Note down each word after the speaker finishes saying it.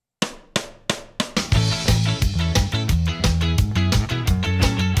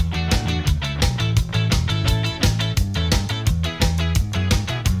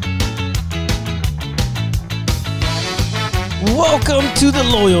Welcome to the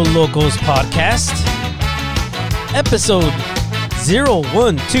Loyal Locos podcast, episode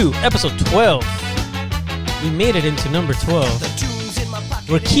 012, episode 12. We made it into number 12.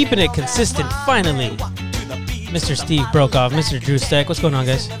 We're keeping it consistent, finally. Mr. Steve Brokoff, Mr. Drew Steck. What's going on,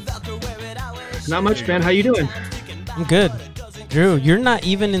 guys? Not much, man. How you doing? I'm good. Drew, you're not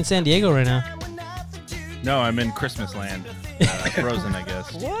even in San Diego right now. No, I'm in Christmas land. Frozen, I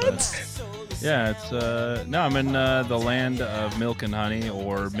guess. What? But, yeah, it's I'm in the land of milk and honey,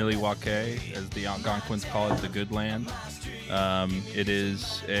 or Milwaukee, as the Algonquins call it, the good land. It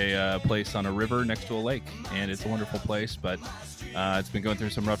is a place on a river next to a lake, and it's a wonderful place, but it's been going through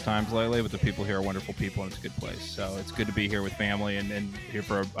some rough times lately, but the people here are wonderful people, and it's a good place. So it's good to be here with family and here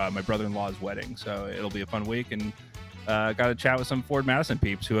for my brother-in-law's wedding. So it'll be a fun week, and got to chat with some Ford Madison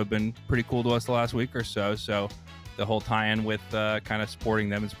peeps who have been pretty cool to us the last week or so. So the whole tie-in with kind of supporting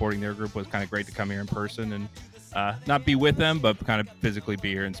them and supporting their group was kind of great to come here in person and not be with them, but kind of physically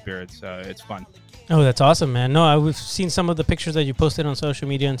be here in spirit. So it's fun. Oh, that's awesome, man. No, I've seen some of the pictures that you posted on social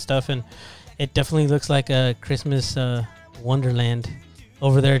media and stuff, and it definitely looks like a Christmas wonderland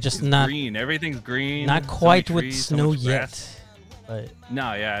over there. Just it's not green. Everything's green. Not quite so with trees, snow so yet. grass. But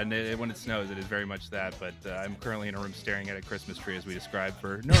No, yeah, and when it snows, it is very much that. But I'm currently in a room staring at a Christmas tree, as we described,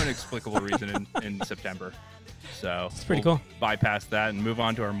 for no inexplicable reason in September. So it's pretty we'll cool. Bypass that and move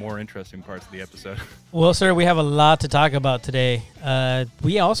on to our more interesting parts of the episode. Well, sir, we have a lot to talk about today.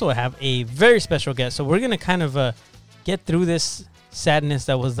 We also have a very special guest, so we're going to kind of get through this sadness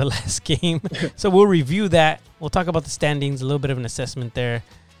that was the last game. So we'll review that. We'll talk about the standings, a little bit of an assessment there.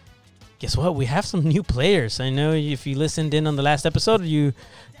 Guess what? We have some new players. I know if you listened in on the last episode, you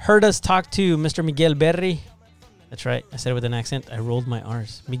heard us talk to Mr. Miguel Berry. That's right. I said it with an accent. I rolled my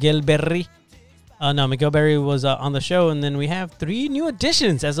R's. Miguel Berry. No, Miguel Berry was on the show, and then we have 3 new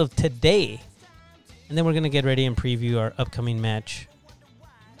additions as of today. And then we're going to get ready and preview our upcoming match.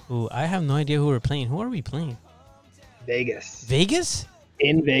 Ooh, I have no idea who we're playing. Who are we playing? Vegas. Vegas?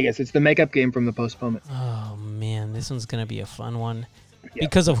 In Vegas. It's the makeup game from the postponement. Oh, man. This one's going to be a fun one. Yep.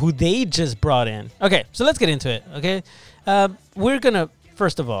 Because of who they just brought in. Okay, so let's get into it, okay? We're going to,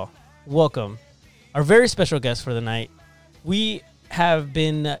 first of all, welcome our very special guest for the night. We have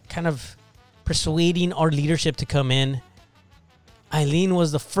been kind of persuading our leadership to come in. Aileen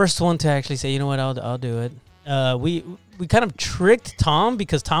was the first one to actually say, you know what, I'll do it. We kind of tricked Tom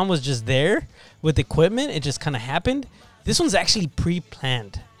because Tom was just there with equipment. It just kind of happened. This one's actually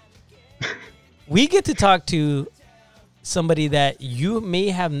pre-planned. We get to talk to somebody that you may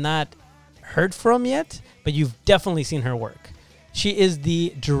have not heard from yet, but you've definitely seen her work. She is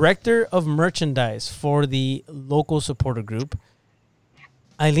the director of merchandise for the local supporter group.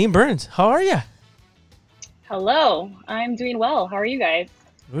 Aileen Burns, how are you? Hello, I'm doing well. How are you guys?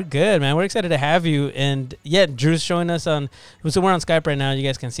 We're good, man. We're excited to have you. And yeah, Drew's showing us so we're on Skype right now. You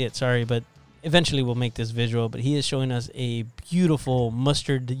guys can see it. Sorry, but eventually we'll make this visual. But he is showing us a beautiful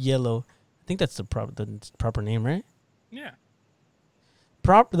mustard yellow. I think that's the proper name, right? Yeah. The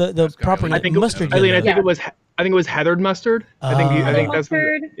proper name. I think mustard Aileen, yellow. I think it was heathered mustard. I think that's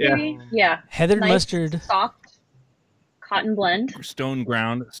mustard, yeah. maybe? Yeah. Heathered Nice, mustard. Soft cotton blend. Stone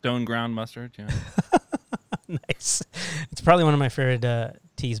ground mustard. Yeah. Nice. It's probably one of my favorite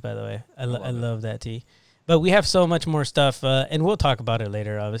teas, by the way. I love that tea. But we have so much more stuff, and we'll talk about it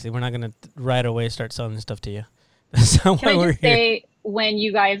later, obviously. We're not going to right away start selling stuff to you. That's not why Can I we're just here. say, when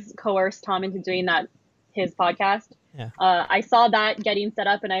you guys coerced Tom into doing his podcast, Yeah. I saw that getting set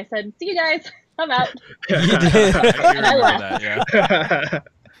up, and I said, see you guys. I'm out. You did. I left. That, yeah.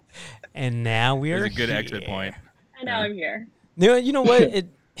 And now we It are was a good here. exit point. And now I'm here. You know what?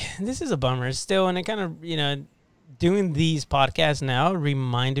 This is a bummer still, and it kind of, doing these podcasts now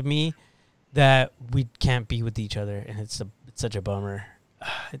reminded me that we can't be with each other, and it's such a bummer.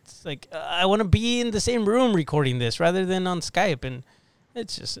 It's like I want to be in the same room recording this rather than on Skype, and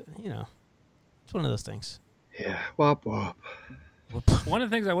it's just, it's one of those things. Yeah. Wop wop. One of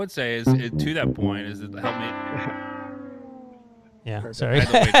the things I would say is to that point is that help me. Yeah, sorry. I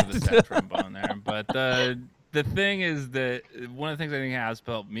had to wait for the sad trombone there, but the thing is that one of the things I think has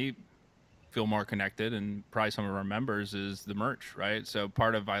helped me feel more connected, and probably some of our members, is the merch, right? So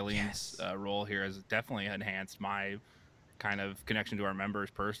part of Eileen's role here has definitely enhanced my kind of connection to our members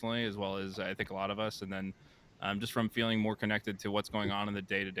personally, as well as I think a lot of us, and then just from feeling more connected to what's going on in the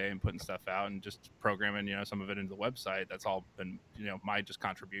day-to-day and putting stuff out and just programming, some of it into the website. That's all been, my just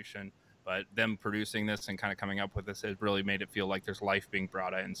contribution. But them producing this and kind of coming up with this, it really made it feel like there's life being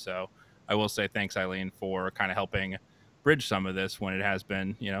brought in. So I will say thanks, Aileen, for kind of helping bridge some of this when it has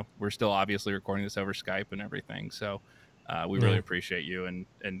been, we're still obviously recording this over Skype and everything. So we really appreciate you and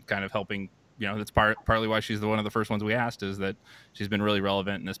kind of helping that's partly why she's one of the first ones we asked, is that she's been really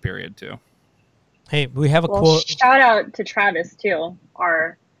relevant in this period too. Hey, we have a Well, quote. shout out to Travis too,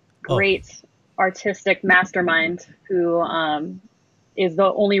 our Oh. great artistic mastermind who is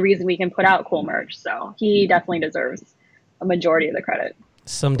the only reason we can put out cool merch. So he definitely deserves a majority of the credit.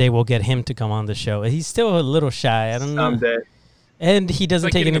 Someday we'll get him to come on the show. He's still a little shy. I don't know. Someday. And he doesn't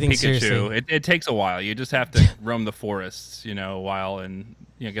It's like take getting a anything Pikachu. seriously. It takes a while. You just have to roam the forests, a while, and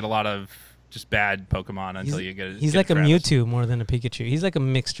get a lot of just bad Pokemon until you get it. He's like a Mewtwo more than a Pikachu. He's like a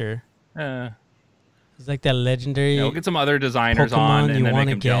mixture. He's like that legendary. We'll get some other designers Pokemon on you and then make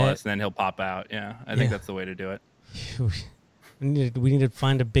wanna him get. jealous, and then he'll pop out. Yeah, I think that's the way to do it. We need to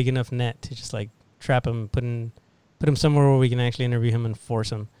find a big enough net to just like trap him, put him somewhere where we can actually interview him and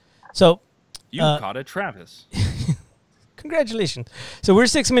force him. So You caught it, Travis. congratulations. So we're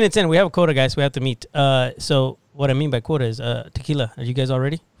 6 minutes in. We have a quota, guys. We have to meet. So what I mean by quota is tequila. Are you guys all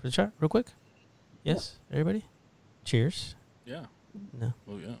ready for the shot? Real quick. Yes, everybody. Cheers. Yeah. No.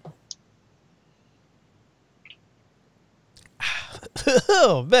 Oh yeah.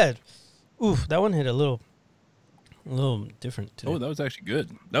 Oh man. Oof, that one hit a little different today. Oh, that was actually good.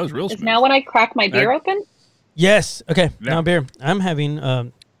 That was real Is smooth. now when I crack my beer open? Yes. Okay. Yeah. Now beer. I'm having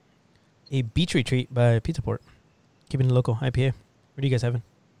a beach retreat by Pizza Port. Keeping it local IPA. What are you guys having?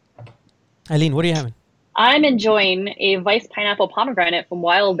 Aileen, what are you having? I'm enjoying a Vice Pineapple Pomegranate from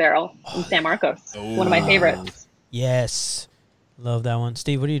Wild Barrel in San Marcos. One of my favorites. Yes. Love that one.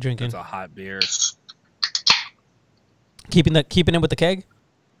 Steve, what are you drinking? That's a hot beer. Keeping it with the keg?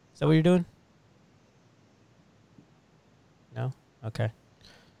 Is that what you're doing? No? Okay.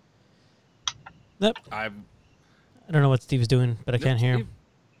 Nope. I don't know what Steve's doing, but I can't hear him.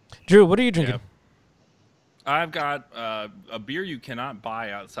 Drew, what are you drinking? Yeah. I've got a beer you cannot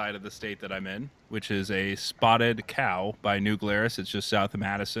buy outside of the state that I'm in, which is a Spotted Cow by New Glarus. It's just south of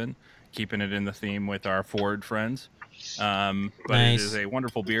Madison, keeping it in the theme with our Ford friends. But Nice. It is a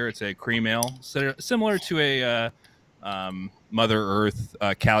wonderful beer. It's a cream ale, similar to a Mother Earth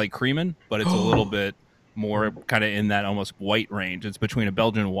Cali Creamin', but it's a little bit more kind of in that almost white range. It's between a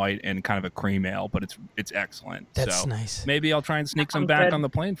Belgian white and kind of a cream ale, but it's excellent. That's so nice. Maybe I'll try and sneak some Sounds back good. on the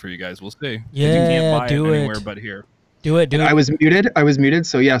plane for you guys. We'll see. 'Cause Yeah, you can't buy do it anywhere it. but here. Do it. I was muted.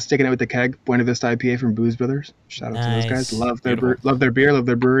 So yeah, sticking it with the keg. Buena Vista IPA from Booze Brothers. Shout out to those guys. Nice. Love their Beautiful. love their beer, love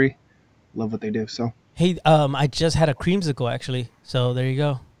their brewery, love what they do. So Hey, I just had a creamsicle actually. So there you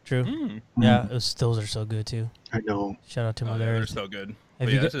go, Drew. Mm. Yeah, those are so good too. I know. Shout out to Oh, Mother yeah, they're Earth. so good. Have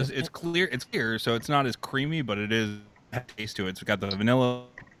But you yeah, got- it's clear. It's clear, so it's not as creamy, but it is has taste to it. It's got the vanilla,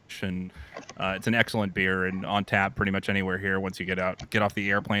 and it's an excellent beer and on tap pretty much anywhere here. Once you get off the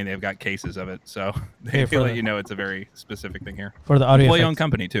airplane, they've got cases of it, so they Here, for let the- you know it's a there specific thing here. For the audio Employee-owned effects.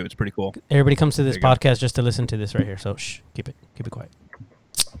 company too. It's pretty cool. Everybody comes to this There you go. podcast just to listen to this right here. So shh, keep it quiet.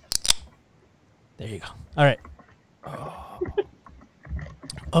 There you go. All right.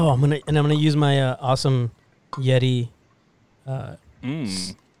 Oh, I'm gonna use my awesome Yeti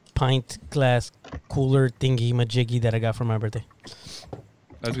pint glass cooler thingy majiggy that I got for my birthday.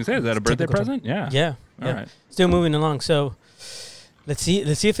 I was gonna say, is that a birthday Typical present? Yeah. Yeah. All yeah. right. Still moving along. So let's see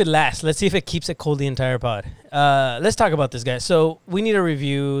if it lasts. Let's see if it keeps it cold the entire pod. Let's talk about this, guys. So we need to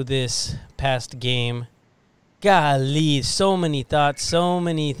review this past game. Golly, so many thoughts, so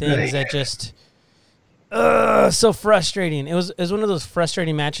many things that just so frustrating. It was one of those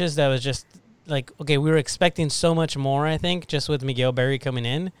frustrating matches that was just like, okay, we were expecting so much more, I think, just with Miguel Berry coming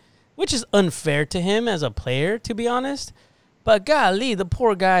in, which is unfair to him as a player, to be honest. But golly, the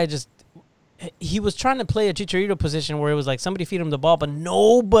poor guy he was trying to play a Chicharito position where it was like somebody feed him the ball, but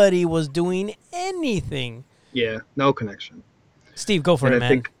nobody was doing anything. Yeah, no connection. Steve, go for And it, I man.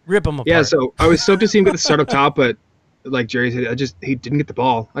 think- Rip him apart. Yeah, so I was stoked to see him get the start up top, but like Jerry said, he didn't get the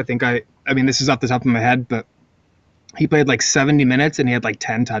ball. I think I mean, this is off the top of my head, but he played like 70 minutes and he had like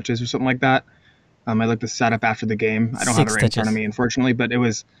 10 touches or something like that. I looked the setup after the game. I don't have it 6 right in front of touches. me, unfortunately, but it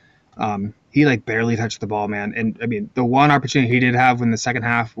was he like barely touched the ball, man. And I mean, the one opportunity he did have in the second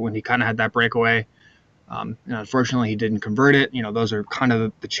half when he kind of had that breakaway, and unfortunately he didn't convert it. Those are kind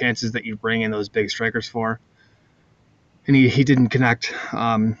of the chances that you bring in those big strikers for. And he didn't connect.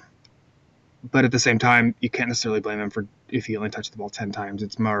 But at the same time, you can't necessarily blame him for if he only touched the ball 10 times.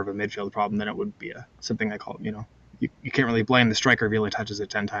 It's more of a midfield problem than it would be something I call, you can't really blame the striker if he only touches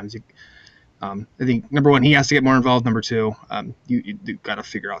it 10 times. I think, number one, he has to get more involved. Number two, you got to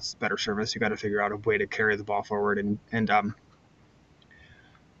figure out better service. You got to figure out a way to carry the ball forward and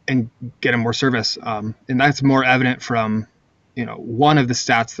get him more service. And that's more evident from, one of the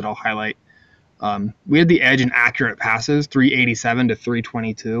stats that I'll highlight. We had the edge in accurate passes, 387 to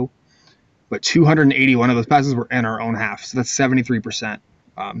 322, but 281 of those passes were in our own half. So that's 73%.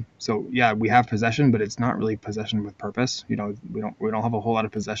 So yeah, we have possession, but it's not really possession with purpose. We don't have a whole lot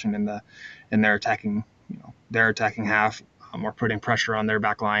of possession in their attacking their attacking half. We're putting pressure on their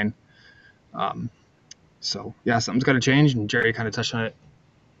back line. So yeah, something's got to change, and Jerry kind of touched on it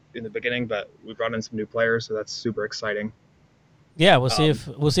in the beginning, but we brought in some new players, so that's super exciting. Yeah, we'll see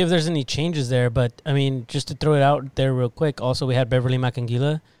if there's any changes there. But I mean, just to throw it out there real quick. Also, we had Beverly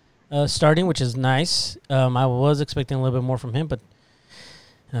Makangila starting, which is nice. I was expecting a little bit more from him, but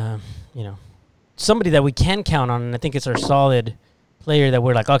somebody that we can count on, and I think it's our solid player that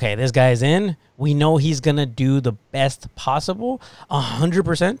we're like, okay, this guy's in. We know he's gonna do the best possible,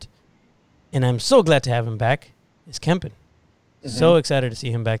 100%. And I'm so glad to have him back. Is Kempin. Mm-hmm. So excited to see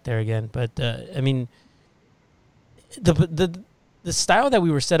him back there again. But I mean, the style that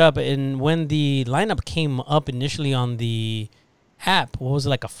we were set up, and when the lineup came up initially on the app, what was it,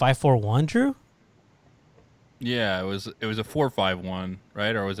 like a 5-4-1, Drew? Yeah, it was a 4-5-1,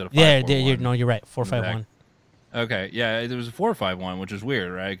 right? Or was it a 5-4-1? Yeah, you're right, 4-5-1. Okay, yeah, it was a 4-5-1, which is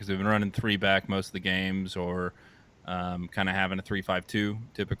weird, right? Because we've been running 3 back most of the games, or kind of having a 3-5-2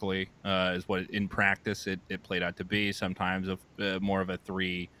 typically is what in practice it played out to be. Sometimes more of a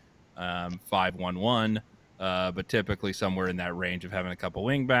 3-5-1-1. But typically somewhere in that range of having a couple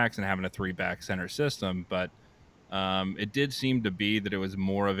wing backs and having a 3-back center system. But it did seem to be that it was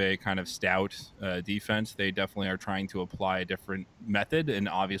more of a kind of stout defense. They definitely are trying to apply a different method, and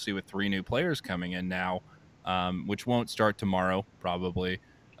obviously with 3 new players coming in now, which won't start tomorrow probably,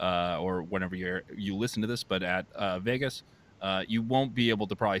 or whenever you listen to this, but at Vegas. You won't be able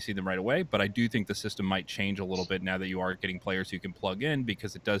to probably see them right away, but I do think the system might change a little bit now that you are getting players who can plug in,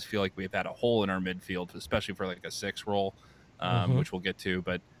 because it does feel like we've had a hole in our midfield, especially for like a 6 role, which we'll get to.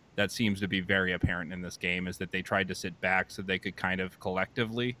 But that seems to be very apparent in this game, is that they tried to sit back so they could kind of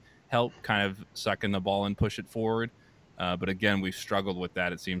collectively help kind of suck in the ball and push it forward. But again, we've struggled with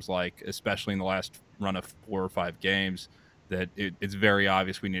that, it seems like, especially in the last run of 4 or 5 games. That it's very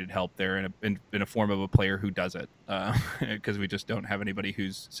obvious we needed help there in a form of a player who does it, because we just don't have anybody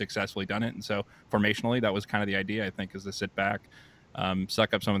who's successfully done it. And so formationally, that was kind of the idea, I think, is to sit back,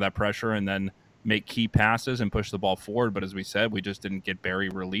 suck up some of that pressure, and then make key passes and push the ball forward. But as we said, we just didn't get Barry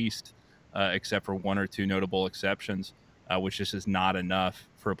released, except for 1 or 2 notable exceptions, which just is not enough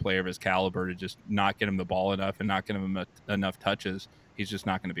for a player of his caliber to just not get him the ball enough and not get him enough touches. He's just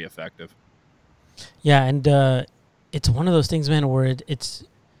not going to be effective. Yeah, and it's one of those things, man, where it's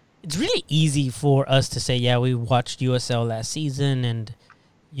really easy for us to say, yeah, we watched USL last season, and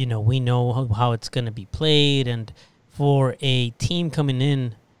we know how it's going to be played. And for a team coming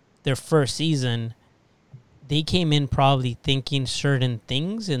in their first season, they came in probably thinking certain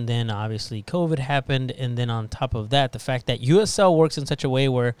things, and then obviously COVID happened, and then on top of that, the fact that USL works in such a way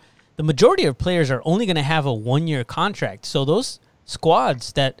where the majority of players are only going to have a 1-year contract. So those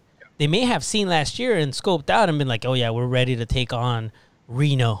squads that they may have seen last year and scoped out and been like, oh, yeah, we're ready to take on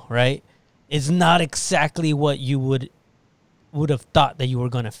Reno, right? It's not exactly what you would have thought that you were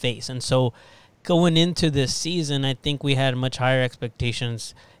going to face. And so going into this season, I think we had much higher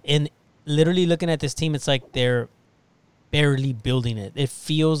expectations. And literally looking at this team, it's like they're barely building it. It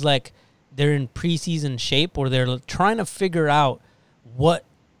feels like they're in preseason shape, or they're trying to figure out what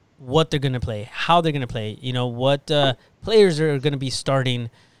they're going to play, how they're going to play, what players are going to be starting.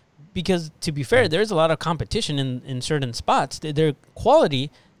 Because, to be fair, there's a lot of competition in certain spots. Their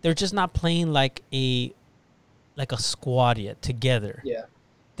quality, they're just not playing like a squad yet together. Yeah.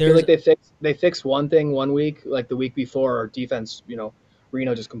 I feel like they fixed one thing one week, like the week before, our defense,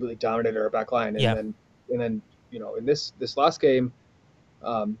 Reno just completely dominated our back line. And then in this last game,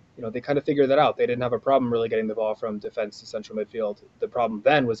 they kind of figured that out. They didn't have a problem really getting the ball from defense to central midfield. The problem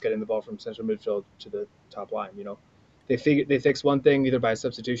then was getting the ball from central midfield to the top line, They fixed one thing either by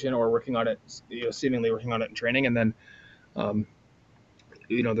substitution or working on it, seemingly working on it in training, and then,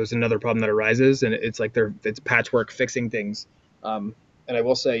 there's another problem that arises, and it's like it's patchwork fixing things. And I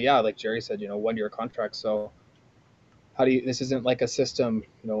will say, yeah, like Jerry said, 1-year contract. So this isn't like a system,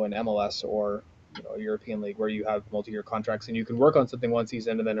 in MLS or a European league where you have multi-year contracts and you can work on something one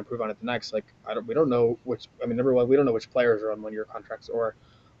season and then improve on it the next. Like we don't know which. I mean, number one, we don't know which players are on 1-year contracts or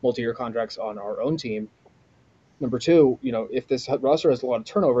multi-year contracts on our own team. Number two, if this roster has a lot of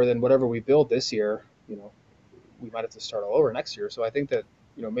turnover, then whatever we build this year, we might have to start all over next year. So I think that,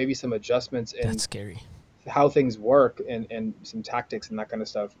 maybe some adjustments in That's scary. how things work and some tactics and that kind of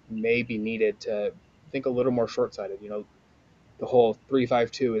stuff may be needed to think a little more short-sighted. The whole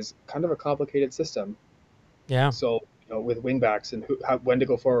 3-5-2 is kind of a complicated system. Yeah. So, with wingbacks and when to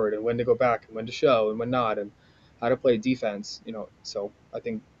go forward and when to go back and when to show and when not, and how to play defense, so I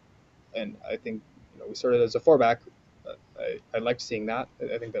think we started as a 4-back. I liked seeing that.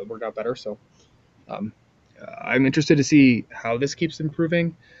 I think that worked out better. So I'm interested to see how this keeps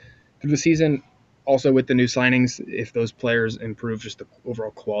improving through the season. Also with the new signings, if those players improve just the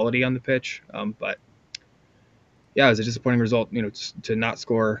overall quality on the pitch. But yeah, it was a disappointing result, to not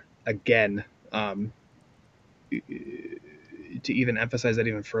score again. To even emphasize that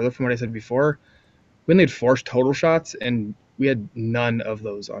even further from what I said before, we only had 4 total shots, and we had none of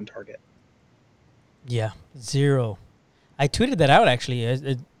those on target. Yeah, 0. I tweeted that out, actually.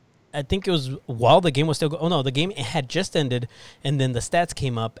 I think it was while the game was still no, the game had just ended, and then the stats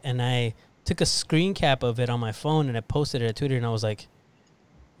came up, and I took a screen cap of it on my phone, and I posted it on Twitter, and I was like,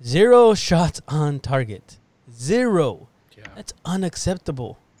 0 shots on target. 0. Yeah. That's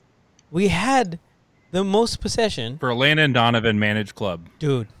unacceptable. We had the most possession. For a Landon Donovan managed club.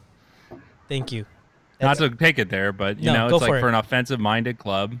 Dude, thank you. Not to take it there, but, it's like for an offensive-minded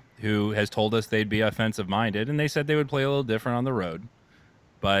club who has told us they'd be offensive-minded, and they said they would play a little different on the road.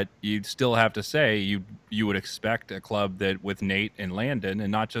 But you'd still have to say you would expect a club that with Nate and Landon,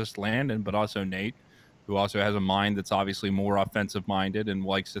 and not just Landon, but also Nate, who also has a mind that's obviously more offensive-minded and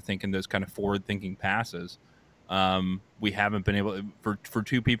likes to think in those kind of forward-thinking passes. We haven't been able to, for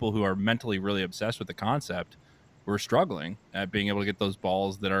two people who are mentally really obsessed with the concept, we're struggling at being able to get those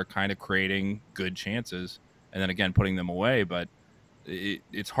balls that are kind of creating good chances and then again putting them away. But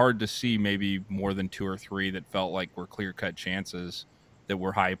it's hard to see maybe more than 2 or 3 that felt like were clear-cut chances that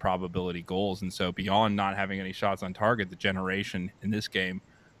were high probability goals. And so beyond not having any shots on target, the generation in this game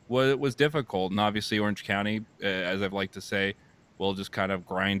was difficult. And obviously Orange County, as I've liked to say, will just kind of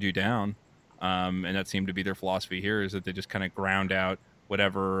grind you down. And that seemed to be their philosophy here, is that they just kind of ground out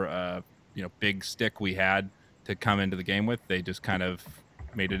whatever big stick we had to come into the game with. They just kind of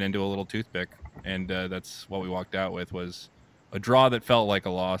made it into a little toothpick, and that's what we walked out with, was a draw that felt like a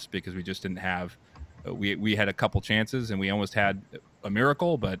loss because we just didn't have we had a couple chances and we almost had a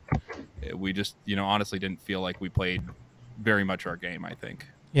miracle, but we just honestly didn't feel like we played very much our game, I think.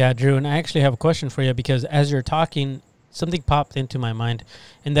 Yeah, Drew, and I actually have a question for you, because as you're talking, something popped into my mind,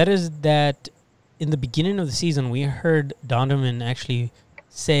 and that is that in the beginning of the season, we heard Donovan actually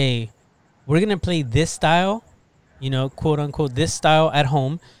say, we're going to play this style, quote unquote, this style at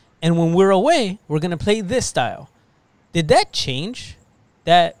home. And when we're away, we're going to play this style. Did that change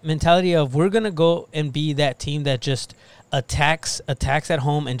that mentality of we're going to go and be that team that just attacks at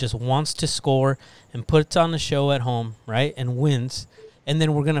home and just wants to score and puts on the show at home, right? And wins. And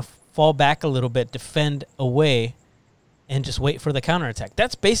then we're going to fall back a little bit, defend away, and just wait for the counterattack.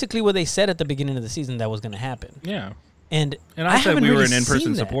 That's basically what they said at the beginning of the season that was going to happen. Yeah. And I said we really were an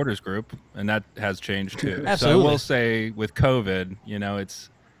in-person supporters group, and that has changed too. Absolutely. So I will say with COVID,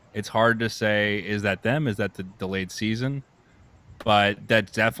 it's hard to say, is that them? Is that the delayed season? But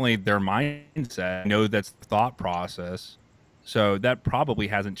that's definitely their mindset. I know that's the thought process. So that probably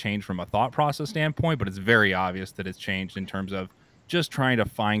hasn't changed from a thought process standpoint, but it's very obvious that it's changed in terms of just trying to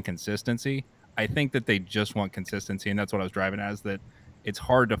find consistency. I think that they just want consistency, and that's what I was driving at, is that it's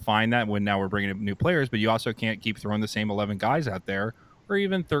hard to find that when now we're bringing up new players, but you also can't keep throwing the same 11 guys out there, or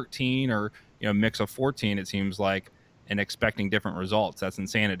even 13, or mix of 14, it seems like, and expecting different results. That's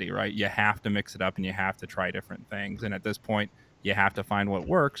insanity, right? You have to mix it up and you have to try different things. And at this point, you have to find what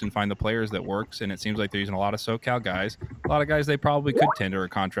works and find the players that works. And it seems like they're using a lot of SoCal guys, a lot of guys they probably could tender a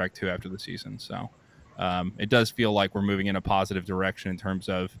contract to after the season. So it does feel like we're moving in a positive direction in terms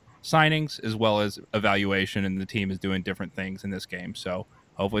of signings as well as evaluation, and the team is doing different things in this game. So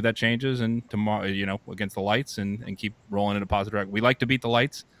hopefully that changes, and tomorrow, against the Lights, and keep rolling in a positive direction. We like to beat the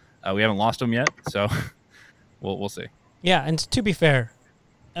Lights. We haven't lost them yet, so we'll see. Yeah, and to be fair,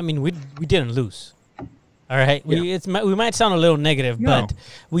 I mean, we didn't lose. All right, yeah. We might sound a little negative, but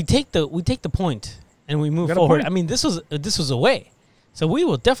we take the point and we move forward. I mean, this was away, so we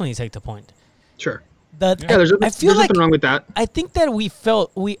will definitely take the point. Sure. There's nothing wrong with that. I think that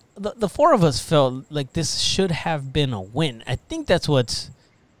the 4 of us felt like this should have been a win. I think that's what's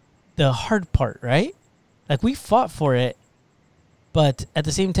the hard part, right? Like, we fought for it, but at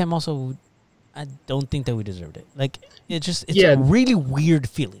the same time, also, I don't think that we deserved it. Like, it's a really weird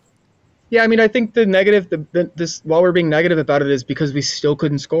feeling. Yeah, I mean, I think the negative, while we're being negative about it, is because we still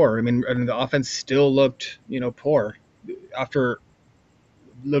couldn't score. I mean, and the offense still looked, poor after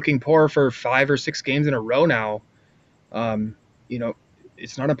looking poor for 5 or 6 games in a row now.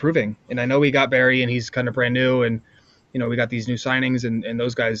 It's not improving. And I know we got Barry, and he's kind of brand new, and we got these new signings, and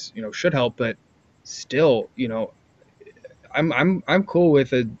those guys should help, but still, I'm cool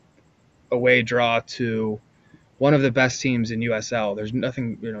with a away draw to one of the best teams in USL. There's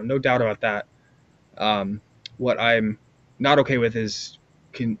nothing, no doubt about that. What I'm not okay with is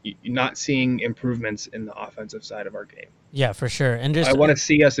not seeing improvements in the offensive side of our game. Yeah, for sure. And just I want to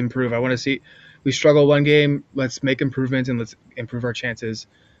see us improve. I want to see we struggle one game. Let's make improvements and let's improve our chances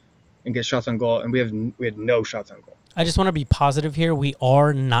and get shots on goal. And we had no shots on goal. I just want to be positive here. We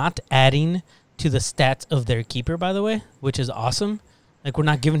are not adding to the stats of their keeper, by the way, which is awesome. Like, we're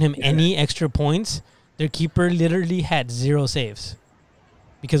not giving him any extra points. Their keeper literally had 0 saves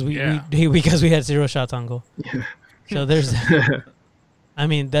because we had 0 shots on goal. Yeah. So there's, I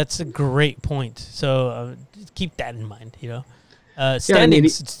mean, that's a great point. So keep that in mind, you know.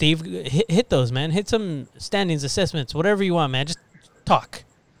 Standings, Steve, hit those, man. Hit some standings assessments, whatever you want, man. Just talk.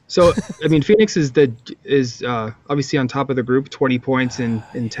 So, I mean, Phoenix is obviously on top of the group, 20 points in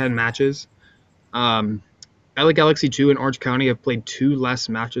 10 matches. LA Galaxy 2 and Orange County have played 2 less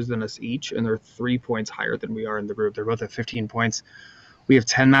matches than us each, and they're 3 points higher than we are in the group. They're both at 15 points. We have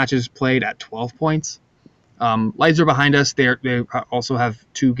 10 matches played at 12 points. Lights are behind us. They also have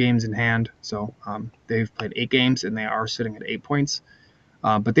 2 games in hand, so they've played 8 games, and they are sitting at 8 points.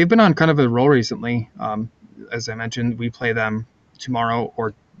 But they've been on kind of a roll recently. As I mentioned, we play them tomorrow,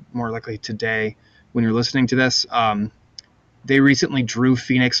 or more likely today when you're listening to this. They recently drew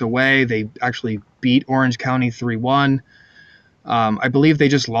Phoenix away. They actually beat Orange County 3-1. I believe they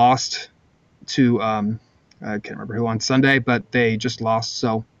just lost to I can't remember who on Sunday, but they just lost.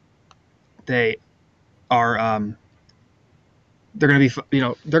 So they are they're going to be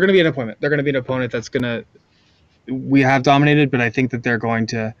they're going to be an opponent. They're going to be an opponent that's going to we have dominated, but I think that they're going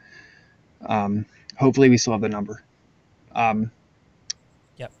to hopefully we still have the number.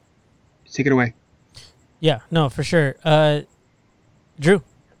 Yep. Take it away. Yeah, no, for sure. Drew.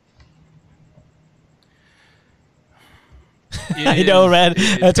 I know, man.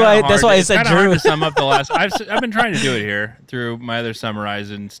 That's why I said Drew. Hard to sum up the last. I've been trying to do it here through my other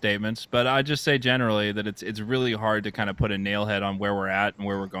summarizing statements, but I just say generally that it's really hard to kind of put a nailhead on where we're at and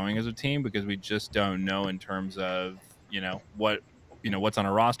where we're going as a team because we just don't know in terms of what's on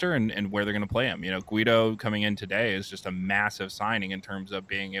a roster and where they're going to play him. Guido coming in today is just a massive signing in terms of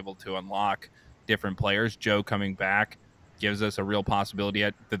being able to unlock different players. Joe coming back gives us a real possibility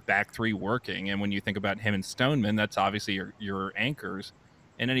at the back 3 working. And when you think about him and Stoneman, that's obviously your anchors.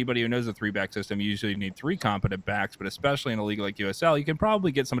 And anybody who knows the 3-back system, you usually need 3 competent backs, but especially in a league like USL, you can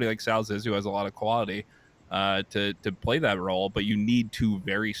probably get somebody like Sal Ziz, who has a lot of quality to play that role, but you need 2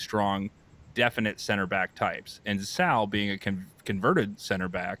 very strong, definite center back types. And Sal being a converted center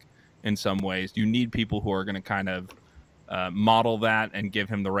back in some ways, you need people who are going to kind of model that and give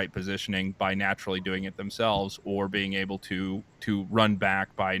him the right positioning by naturally doing it themselves or being able to run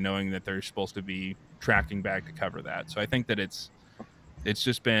back by knowing that they're supposed to be tracking back to cover that. So I think that it's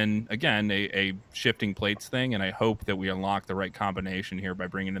just been, again, a shifting plates thing, and I hope that we unlock the right combination here by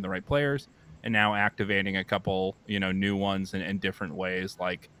bringing in the right players and now activating a couple new ones in different ways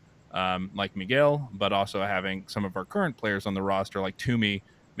like Miguel, but also having some of our current players on the roster like Toomey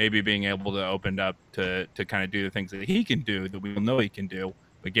maybe being able to open up to kind of do the things that he can do that we know he can do,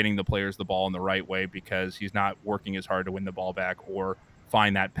 but getting the players the ball in the right way because he's not working as hard to win the ball back or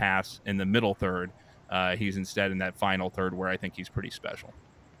find that pass in the middle third. He's instead in that final third where I think he's pretty special.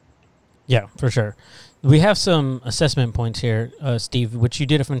 Yeah, for sure. We have some assessment points here, Steve, which you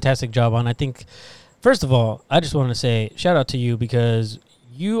did a fantastic job on. I think, first of all, I just want to say shout out to you because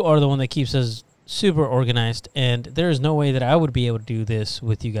you are the one that keeps us super organized, and there is no way that I would be able to do this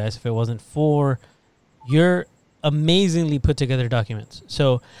with you guys if it wasn't for your amazingly put together documents.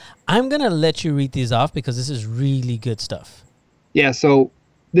 So I'm going to let you read these off because this is really good stuff. Yeah, so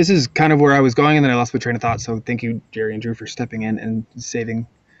this is kind of where I was going, and then I lost my train of thought. So thank you, Jerry and Drew, for stepping in and saving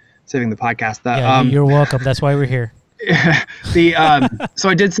the podcast. You're welcome. That's why we're here. So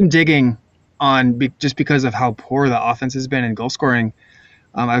I did some digging on just because of how poor the offense has been in goal scoring.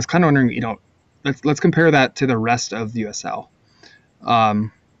 I was kind of wondering, let's compare that to the rest of the USL.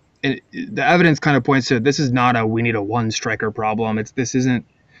 The evidence kind of points to this is not we need a one striker problem. This is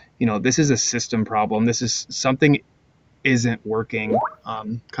a system problem. This is something isn't working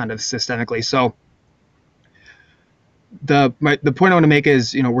kind of systemically. So the point I want to make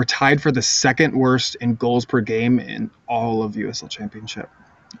is, we're tied for the second worst in goals per game in all of USL Championship.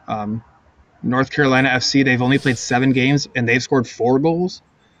 North Carolina FC, they've only played 7 games and they've scored 4 goals.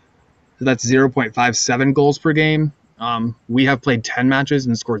 So that's 0.57 goals per game. We have played 10 matches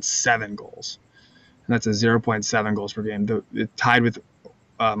and scored 7 goals. And that's a 0.7 goals per game. Tied with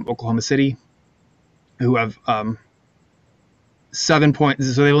Oklahoma City, who have 7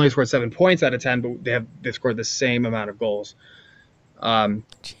 points. So they've only scored 7 points out of 10, but they've scored the same amount of goals.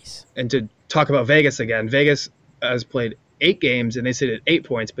 Jeez. And to talk about Vegas again, Vegas has played 8 games and they sit at 8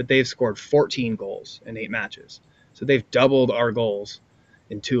 points, but they've scored 14 goals in 8 matches. So they've doubled our goals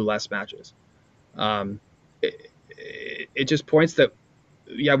in 2 less matches. It just points that,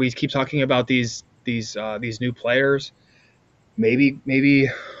 yeah, we keep talking about these new players. Maybe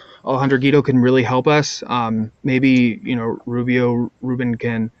Alejandro Guido can really help us. Maybe Ruben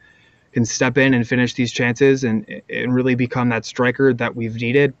can step in and finish these chances and really become that striker that we've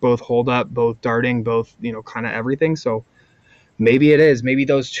needed, both hold up, both darting, both kind of everything. So maybe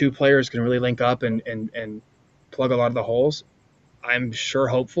those 2 players can really link up and plug a lot of the holes. I'm sure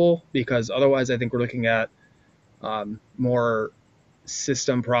hopeful, because otherwise I think we're looking at more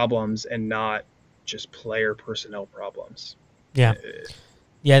system problems and not just player personnel problems. Yeah.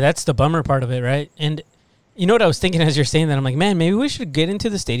 Yeah, that's the bummer part of it, right? And you know what I was thinking as you're saying that? I'm like, man, maybe we should get into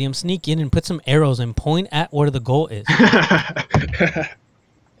the stadium, sneak in, and put some arrows and point at where the goal is.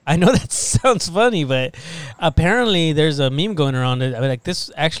 I know that sounds funny, but apparently there's a meme going around that like this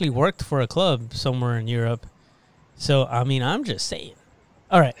actually worked for a club somewhere in Europe. So, I mean, I'm just saying.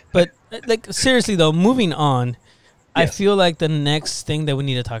 All right, but like seriously though, moving on, yes. I feel like the next thing that we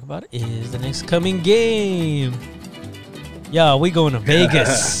need to talk about is the next coming game. Yeah, we going to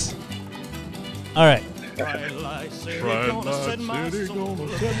Vegas. All right.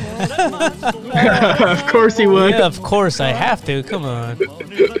 Of course he would. Yeah, of course I have to. Come on.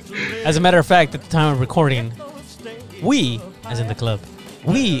 As a matter of fact, at the time of recording, we, as in the club,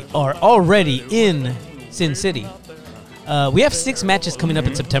 we are already in Sin City. We have 6 matches coming up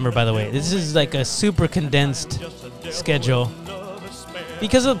in September, by the way. This is like a super condensed schedule.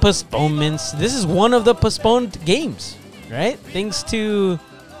 Because of postponements, this is one of the postponed games, right? Thanks to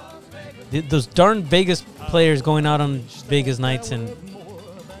those darn Vegas players going out on Vegas nights and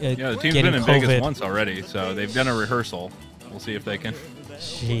the team's been in COVID. Vegas once already, so they've done a rehearsal. We'll see if they can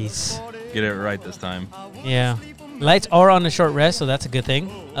get it right this time. Yeah. Lights are on a short rest, so that's a good thing.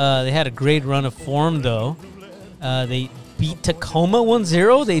 They had a great run of form, though. They beat Tacoma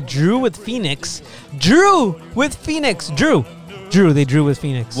 1-0. They drew with Phoenix. They drew with Phoenix.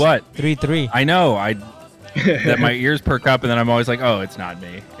 What? 3-3. I know. That my ears perk up, and then I'm always like, oh, it's not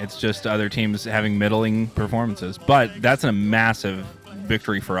me. It's just other teams having middling performances. But that's a massive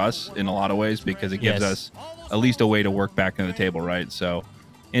victory for us in a lot of ways, because it gives us at least a way to work back into the table, right? So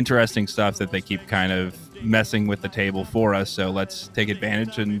interesting stuff that they keep kind of messing with the table for us. So let's take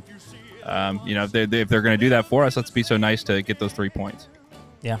advantage, and if they're going to do that for us, let's be so nice to get those 3 points.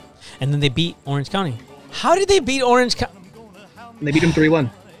 Yeah. And then they beat Orange County. How did they beat Orange County? They beat them 3-1.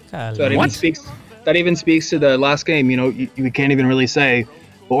 So that even speaks to the last game. You can't even really say,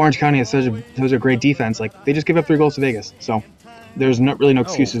 well, Orange County has such a great defense. Like, they just give up 3 goals to Vegas. So there's no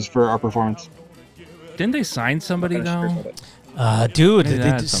excuses for our performance. Didn't they sign somebody, though? Dude,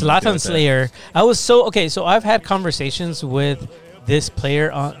 Zlatan Slayer. I was so I've had conversations with this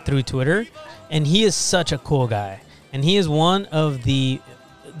player through Twitter, and he is such a cool guy. And he is one of the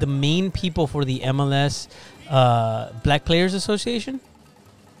main people for the MLS Black Players Association.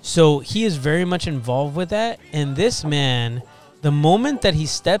 So he is very much involved with that. And this man, the moment that he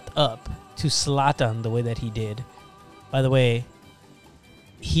stepped up to Zlatan the way that he did, by the way,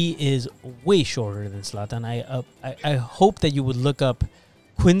 he is way shorter than Zlatan. I hope that you would look up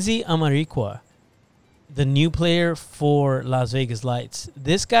Quincy Amarikwa, the new player for Las Vegas Lights.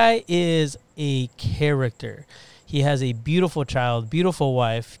 This guy is a character. He has a beautiful child, beautiful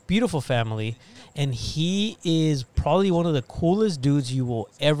wife, beautiful family, and he is probably one of the coolest dudes you will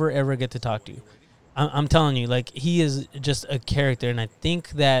ever get to talk to. I'm telling you, like, he is just a character, and I think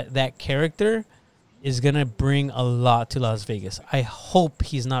that character is going to bring a lot to Las Vegas. I hope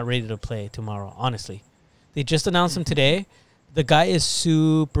he's not ready to play tomorrow, honestly. They just announced him today. The guy is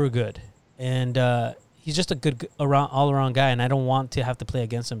super good, and he's just a good all-around guy, and I don't want to have to play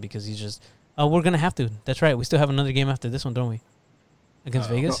against him because he's just we're going to have to. That's right. We still have another game after this one, don't we? Against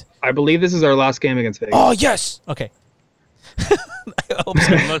Vegas? No, I believe this is our last game against Vegas. Oh, yes! Okay. I hope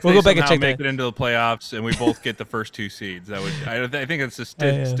so. We'll go back and check make it into the playoffs, and we both get the first 2 seeds. That would. I think it's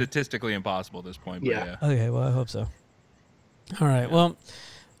statistically impossible at this point. But yeah. Okay. Well, I hope so. All right. Well,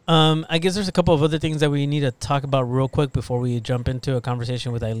 I guess there's a couple of other things that we need to talk about real quick before we jump into a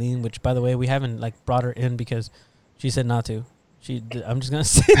conversation with Aileen. Which, by the way, we haven't brought her in because she said not to. I'm just gonna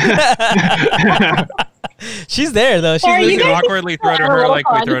say that. She's there though. We can awkwardly throw to her like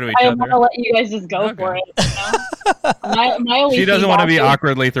we throw to each other. I want to let you guys just go for it. My only she doesn't want to be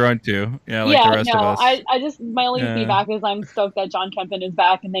awkwardly thrown to. Yeah, like the rest of us. My only feedback is I'm stoked that John Kempin is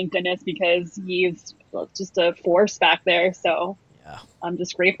back, and thank goodness, because he's just a force back there. So I'm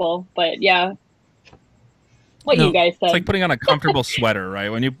just grateful. But yeah. what No. you guys said. It's like putting on a comfortable sweater, right?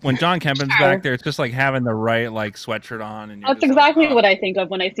 When John Kempen's back there, it's just like having the right like sweatshirt on, and That's exactly what I think of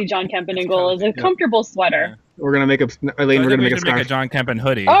when I see John Kempen in goal, is a comfortable sweater. We're gonna make a Aileen. So we're gonna make a make scarf. a John Kempen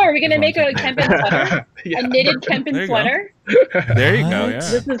hoodie. Oh, are we gonna is what make a I'm saying. Kempen sweater? Yeah. A knitted There Kempen you go. sweater? There you go. What? Yeah.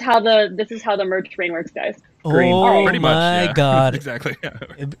 This is how the merch train works, guys. Green. Oh Pretty much. my Yeah. god! Exactly.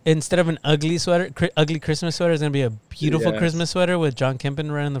 Yeah. Instead of an ugly sweater, ugly Christmas sweater, it's gonna be a beautiful Yes. Christmas sweater with John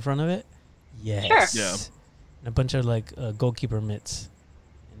Kempen right in the front of it. Yes. Sure. Yeah. And a bunch of like goalkeeper mitts,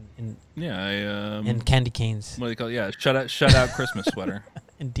 and Yeah. and candy canes What do you call it? Yeah. Shut out Christmas sweater.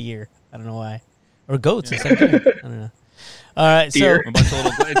 and deer. I don't know why, or goats. It's like I don't know. All right, Deer. A bunch of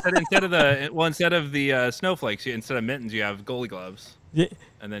little instead of the snowflakes, instead of mittens, you have goalie gloves, so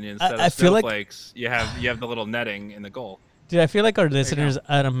and then instead I of feel like- snowflakes, you have the little netting in the goal. dude, I feel like our you go. listeners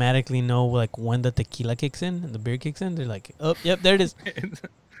automatically know like when the tequila kicks in and the beer kicks in. They're like, oh, yep, there it is.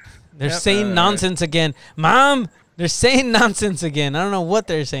 They're Yep, saying nonsense again, Mom. They're saying nonsense again. I don't know what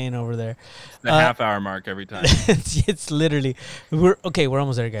they're saying over there. The half-hour mark every time. it's literally we're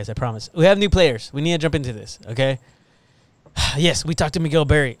almost there, guys. I promise. We have new players. We need to jump into this. Okay. Yes, we talked to Miguel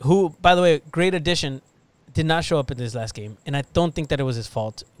Berry, who, by the way, great addition. Did not show up in this last game, and I don't think that it was his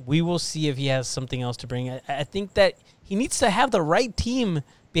fault. We will see if he has something else to bring. I think that he needs to have the right team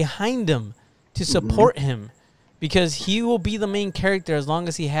behind him to support him, because he will be the main character as long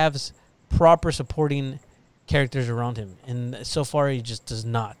as he has proper supporting characters around him, and so far he just does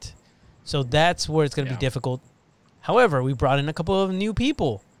not. So that's where it's going to be difficult. However, we brought in a couple of new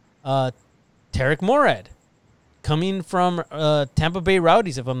people. Tarek Morad, coming from Tampa Bay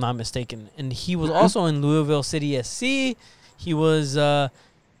Rowdies, if I'm not mistaken. And he was also in Louisville City SC. He was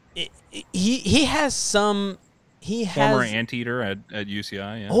he has some Former anteater at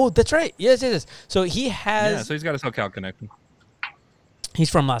UCI. Yeah. Oh, that's right. Yes. So he has Yeah. So he's got a SoCal connection. he's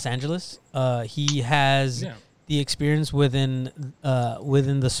from Los Angeles. He has the experience within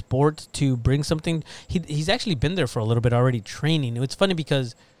the sport to bring something. He's actually been there for a little bit already training. It's funny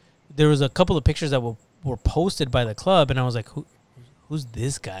because there was a couple of pictures that were posted by the club, and I was like, who's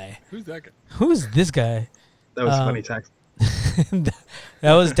this guy? Who's that guy? Who's this guy? That was funny text.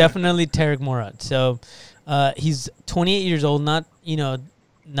 That was definitely Tarek Morad. So he's 28 years old, not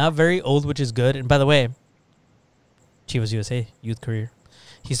very old, which is good. And by the way, Chivas USA youth career.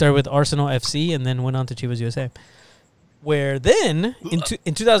 He started with Arsenal FC and then went on to Chivas USA, where then in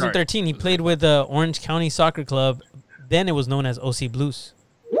 2013 he played with Orange County Soccer Club. Then it was known as OC Blues.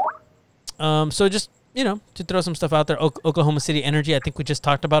 So just to throw some stuff out there, Oklahoma City Energy. I think we just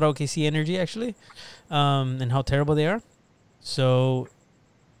talked about OKC Energy actually, and how terrible they are. So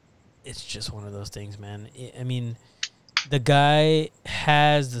it's just one of those things, man. I mean, the guy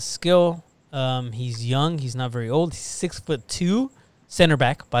has the skill. He's young. He's not very old. He's 6'2", center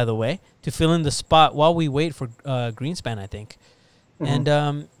back, by the way, to fill in the spot while we wait for Greenspan, I think. And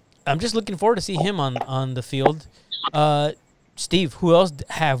I'm just looking forward to see him on the field. Steve, who else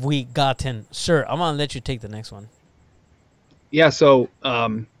have we gotten? Sir, I'm going to let you take the next one. Yeah, so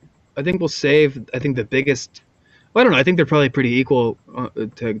I think we'll save, I think the biggest, well, I don't know, I think they're probably pretty equal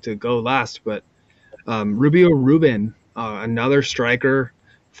to go last, but Rubio Rubin, another striker,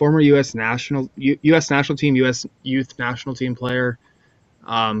 former U.S. national team, U.S. youth national team player,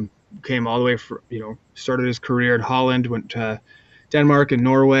 came all the way for, started his career in Holland, went to Denmark and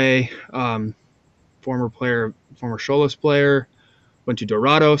Norway, former Cholos player, went to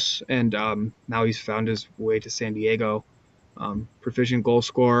Dorados, and now he's found his way to San Diego. Proficient goal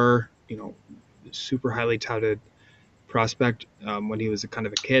scorer, super highly touted prospect when he was a kind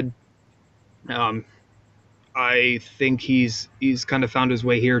of a kid. I think he's kind of found his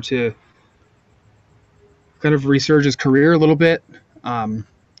way here to kind of resurge his career a little bit. I'm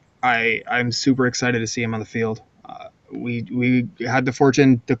super excited to see him on the field. We had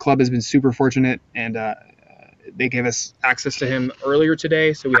the club has been super fortunate, and they gave us access to him earlier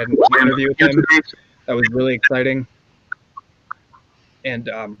today, so we had an interview with him. That was really exciting. And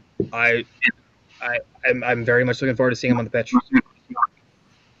I'm very much looking forward to seeing him on the pitch.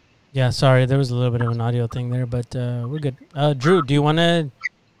 Yeah, sorry, there was a little bit of an audio thing there, but we're good. Drew, do you want to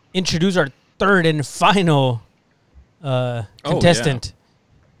introduce our third and final contestant?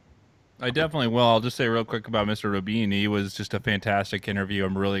 I definitely will. I'll just say real quick about Mr. Rubin. He was just a fantastic interview.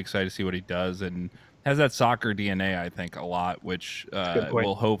 I'm really excited to see what he does, and has that soccer DNA, I think, a lot, which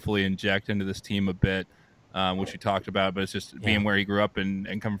will hopefully inject into this team a bit, which we talked about. But it's just being where he grew up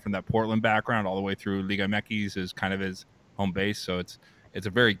and coming from that Portland background all the way through Liga MX is kind of his home base. So it's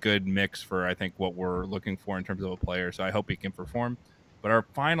a very good mix for, I think, what we're looking for in terms of a player. So I hope he can perform. But our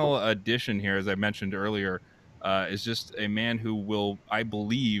final addition here, as I mentioned earlier, is just a man who will, I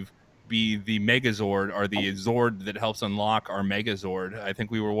believe, be the Megazord or the Zord that helps unlock our Megazord. I think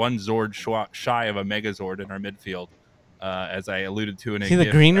we were one Zord shy of a Megazord in our midfield, as I alluded to in a Is he the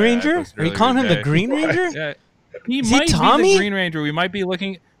GIF Green I Ranger? posted Are you earlier calling him the today. Green Ranger? Yeah, he Is he might be the Tommy? Green Ranger. We might be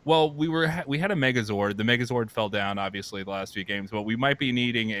looking. Well, we had a Megazord. The Megazord fell down, obviously, the last few games, but we might be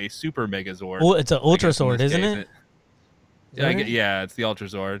needing a Super Megazord. Oh, it's an I Ultra guess, in Sword, this isn't case. it? Yeah, it's the Ultra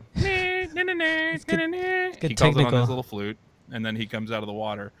Zord. It's good He calls it on his technical. little flute, and then he comes out of the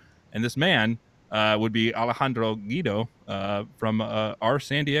water. And this man would be Alejandro Guido from our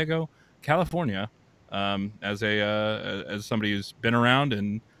San Diego, California, as somebody who's been around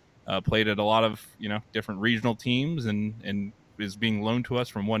and played at a lot of different regional teams, and is being loaned to us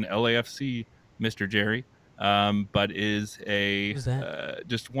from one LAFC, Mr. Jerry. But is Who's that?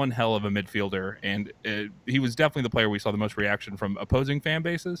 just one hell of a midfielder, and he was definitely the player we saw the most reaction from opposing fan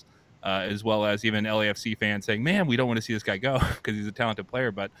bases, as well as even LAFC fans saying, "Man, we don't want to see this guy go because he's a talented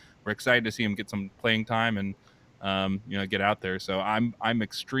player, but we're excited to see him get some playing time and get out there." So I'm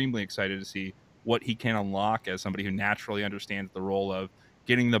extremely excited to see what he can unlock as somebody who naturally understands the role of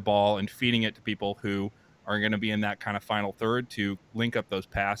getting the ball and feeding it to people who are going to be in that kind of final third to link up those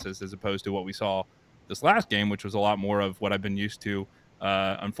passes, as opposed to what we saw this last game, which was a lot more of what I've been used to,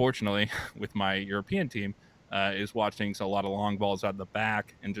 unfortunately, with my European team, is watching a lot of long balls out of the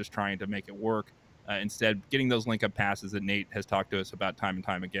back and just trying to make it work. Instead, getting those link-up passes that Nate has talked to us about time and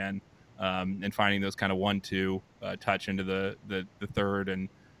time again, and finding those kind of 1-2 touch into the third, and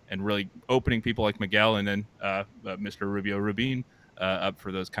really opening people like Miguel and then Mr. Rubio Rubin up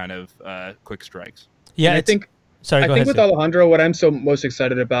for those kind of quick strikes. Yeah, I think. Sorry, I go think ahead. with Steve. Alejandro, what I'm so most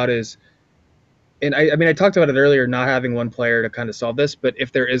excited about is, and I mean, I talked about it earlier, not having one player to kind of solve this, but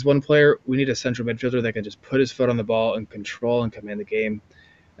if there is one player, we need a central midfielder that can just put his foot on the ball and control and command the game.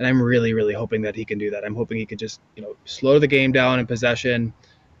 And I'm really, really hoping that he can do that. I'm hoping he could just, slow the game down in possession,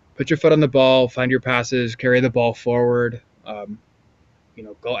 put your foot on the ball, find your passes, carry the ball forward,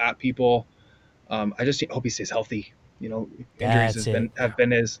 go at people. I just hope he stays healthy. Injuries have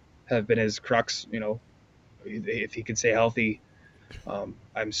been his crux. If he can stay healthy,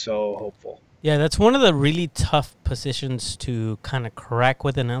 I'm so hopeful. Yeah, that's one of the really tough positions to kind of crack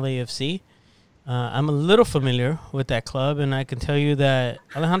with an LAFC. I'm a little familiar with that club, and I can tell you that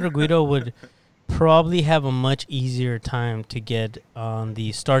Alejandro Guido would probably have a much easier time to get on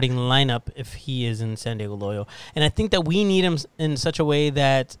the starting lineup if he is in San Diego Loyal. And I think that we need him in such a way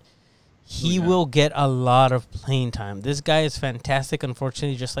that he will get a lot of playing time. This guy is fantastic.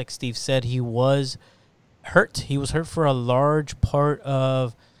 Unfortunately, just like Steve said, he was hurt. He was hurt for a large part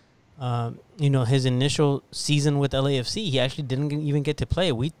of his initial season with LAFC. He actually didn't even get to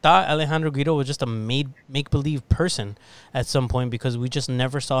play. We thought Alejandro Guido was just a make-believe person at some point because we just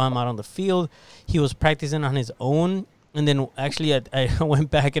never saw him out on the field. He was practicing on his own. And then actually I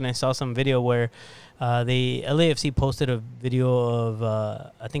went back and I saw some video where the LAFC posted a video of,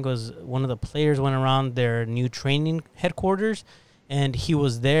 I think it was one of the players went around their new training headquarters, and he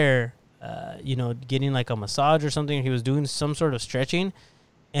was there, getting like a massage or something. He was doing some sort of stretching.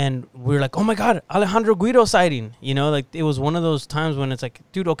 And we were like, oh, my God, Alejandro Guido sighting. It was one of those times when it's like,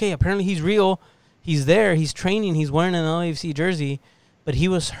 dude, okay, apparently he's real. He's there. He's training. He's wearing an LAFC jersey. But he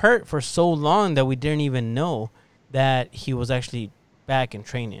was hurt for so long that we didn't even know that he was actually back in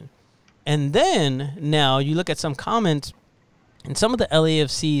training. And then now you look at some comments, and some of the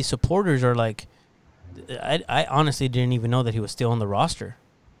LAFC supporters are like, I honestly didn't even know that he was still on the roster.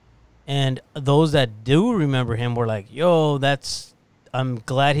 And those that do remember him were like, yo, I'm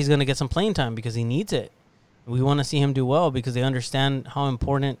glad he's going to get some playing time because he needs it. We want to see him do well because they understand how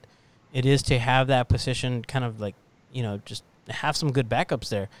important it is to have that position kind of like, just have some good backups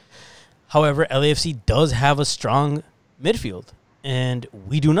there. However, LAFC does have a strong midfield, and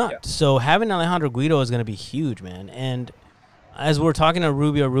we do not. Yeah. So having Alejandro Guido is going to be huge, man. And as we're talking to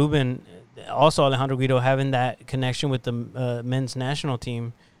Rubio Rubin, also Alejandro Guido having that connection with the men's national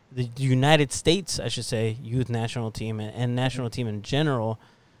team, the United States, I should say, youth national team and national team in general.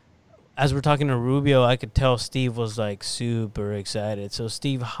 As we're talking to Rubio, I could tell Steve was like super excited. So,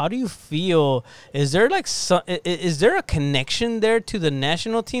 Steve, how do you feel? Is there is there a connection there to the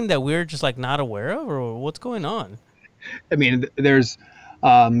national team that we're just like not aware of, or what's going on? I mean, there's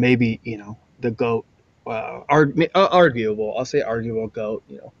maybe the GOAT, arguable. I'll say arguable GOAT.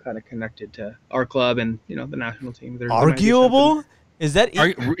 Kind of connected to our club and the national team. Arguable. Is that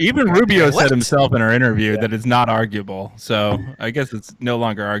even Rubio said himself in our interview that it's not arguable? So I guess it's no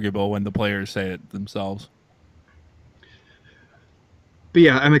longer arguable when the players say it themselves. But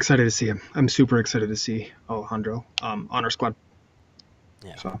yeah, I'm excited to see him. I'm super excited to see Alejandro on our squad.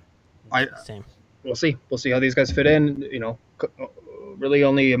 Yeah. So same. We'll see. We'll see how these guys fit in. really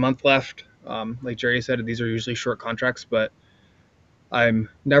only a month left. Like Jerry said, these are usually short contracts, but I'm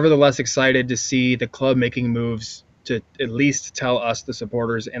nevertheless excited to see the club making moves to at least tell us, the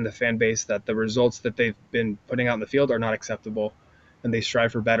supporters and the fan base, that the results that they've been putting out in the field are not acceptable, and they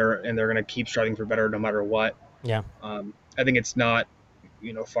strive for better, and they're going to keep striving for better no matter what. Yeah. I think it's not,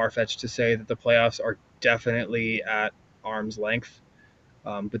 far-fetched to say that the playoffs are definitely at arm's length,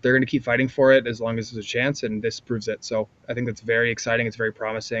 but they're going to keep fighting for it as long as there's a chance, and this proves it. So I think that's very exciting. It's very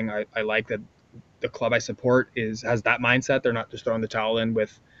promising. I like that the club I support has that mindset. They're not just throwing the towel in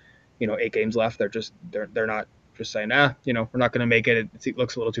with, 8 games left. They're not just saying, we're not going to make it. It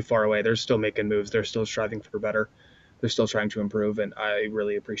looks a little too far away. They're still making moves. They're still striving for better. They're still trying to improve, and I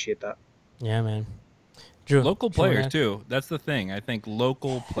really appreciate that. Yeah, man. Drew, local players too. That's the thing. I think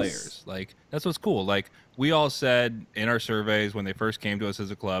local players, like, that's what's cool. Like, we all said in our surveys when they first came to us as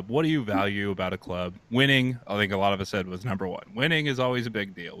a club, what do you value about a club? Winning, I think a lot of us said, was number one. Winning is always a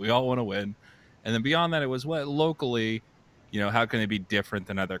big deal. We all want to win. And then beyond that, it was what locally, how can they be different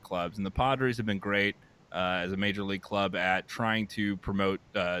than other clubs? And the Padres have been great as a major league club at trying to promote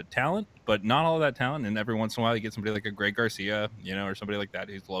talent, but not all of that talent. And every once in a while, you get somebody like a Greg Garcia, or somebody like that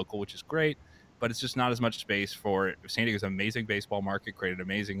who's local, which is great. But it's just not as much space for it. San Diego's amazing baseball market, created an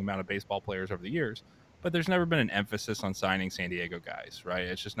amazing amount of baseball players over the years, but there's never been an emphasis on signing San Diego guys, right?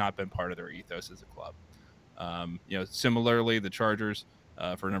 It's just not been part of their ethos as a club. Similarly, the Chargers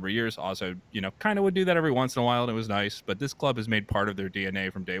for a number of years also, kind of would do that every once in a while, and it was nice. But this club has made part of their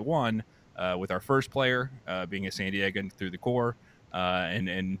DNA from day one, with our first player being a San Diegan through the core,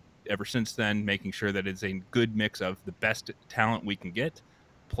 and ever since then, making sure that it's a good mix of the best talent we can get,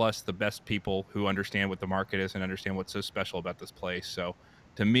 plus the best people who understand what the market is and understand what's so special about this place. So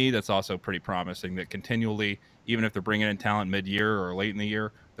to me, that's also pretty promising that continually, even if they're bringing in talent mid-year or late in the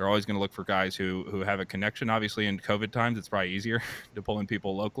year, they're always going to look for guys who have a connection. Obviously, in COVID times, it's probably easier to pull in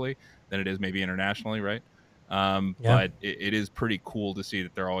people locally than it is maybe internationally, right? But it is pretty cool to see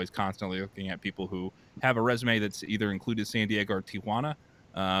that they're always constantly looking at people who have a resume that's either included San Diego or Tijuana,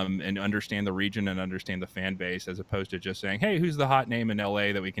 and understand the region and understand the fan base, as opposed to just saying, hey, who's the hot name in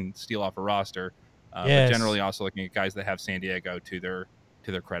LA that we can steal off a roster? But generally also looking at guys that have San Diego to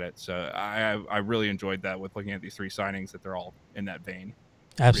their credit. So I really enjoyed that with looking at these 3 signings, that they're all in that vein.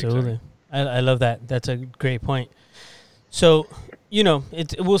 Absolutely. I love that. That's a great point. So,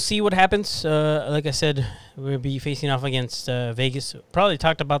 we'll see what happens. Like I said, we'll be facing off against Vegas. Probably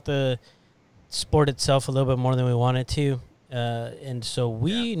talked about the sport itself a little bit more than we wanted to. And so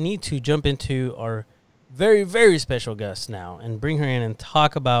we need to jump into our very, very special guest now and bring her in and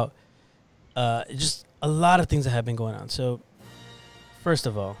talk about just a lot of things that have been going on. So, first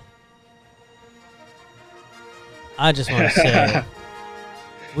of all, I just want to say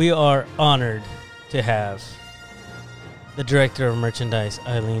we are honored to have the director of merchandise,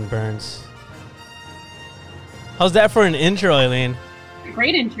 Aileen Burns. How's that for an intro, Aileen?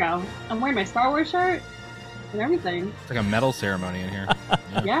 Great intro. I'm wearing my Star Wars shirt and everything. It's like a medal ceremony in here.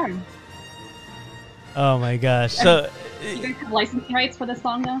 Yeah. Oh my gosh. So you guys have licensing rights for this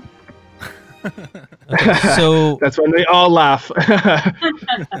song though? Okay, so that's when they all laugh.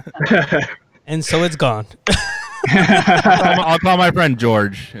 And so it's gone. I'll call my friend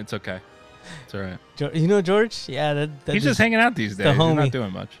George. It's okay. It's all right. You know George? Yeah, he's just hanging out these days. He's not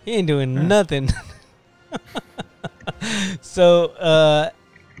doing much. He ain't doing nothing. So,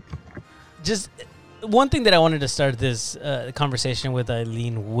 just one thing that I wanted to start this conversation with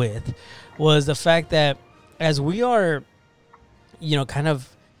Aileen with was the fact that as we are, kind of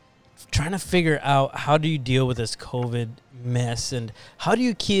trying to figure out how do you deal with this COVID mess, and how do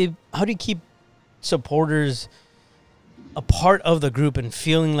you keep supporters a part of the group and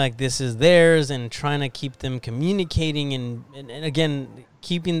feeling like this is theirs, and trying to keep them communicating and again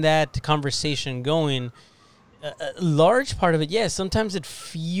keeping that conversation going. A large part of it, sometimes it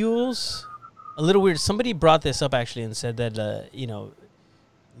feels a little weird. Somebody brought this up actually and said that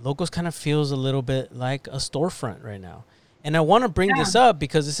Locals kind of feels a little bit like a storefront right now. And I want to bring this up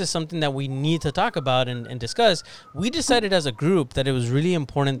because this is something that we need to talk about and discuss. We decided as a group that it was really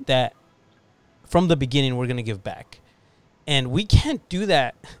important that from the beginning we're going to give back. And we can't do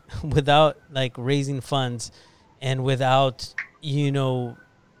that without raising funds and without,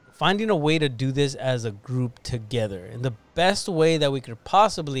 finding a way to do this as a group together. And the best way that we could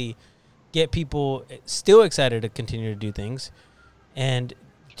possibly get people still excited to continue to do things and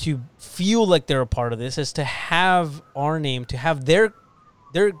to feel like they're a part of this is to have our name, to have their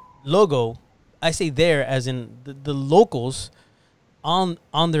logo. I say there as in the locals on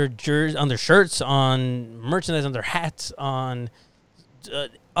their jerseys, on their shirts, on merchandise, on their hats, on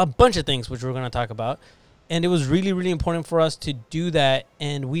a bunch of things, which we're going to talk about. And it was really, really important for us to do that.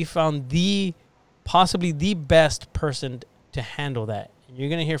 And we found possibly the best person to handle that. And you're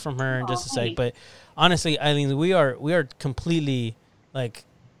going to hear from her in just a sec. But honestly, Aileen, we are completely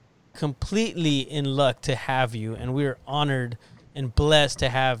in luck to have you. And we're honored and blessed to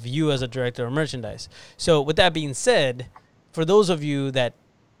have you as a director of merchandise. So with that being said, for those of you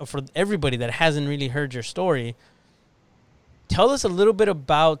for everybody that hasn't really heard your story, tell us a little bit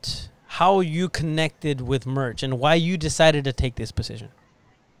about how you connected with merch and why you decided to take this position.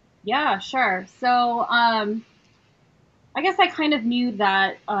 Yeah, sure. So I guess I kind of knew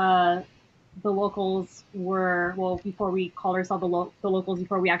that the locals were, well, before we called ourselves the locals,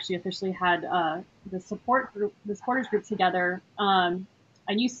 before we actually officially had the supporters group together. I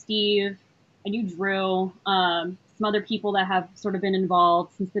knew Steve, I knew Drew, some other people that have sort of been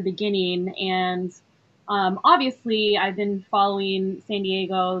involved since the beginning, and obviously, I've been following San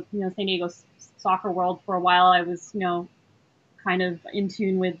Diego soccer world for a while. I was, kind of in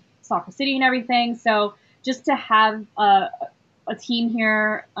tune with Soccer City and everything. So just to have a team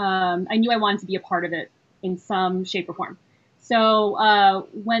here, I knew I wanted to be a part of it in some shape or form. So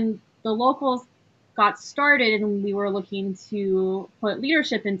when the locals got started and we were looking to put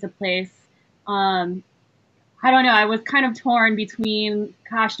leadership into place, I don't know. I was kind of torn between,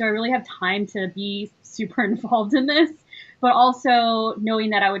 gosh, do I really have time to be super involved in this? But also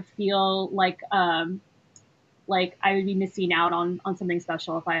knowing that I would feel like I would be missing out on something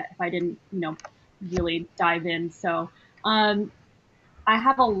special if I didn't, really dive in. So I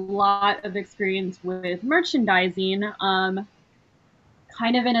have a lot of experience with merchandising,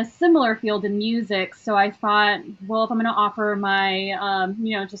 kind of in a similar field in music. So I thought, well, if I'm going to offer my,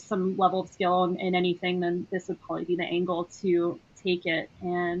 just some level of skill in anything, then this would probably be the angle to take it.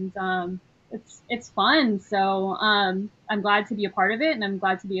 And it's fun. So I'm glad to be a part of it, and I'm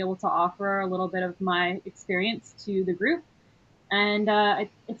glad to be able to offer a little bit of my experience to the group. And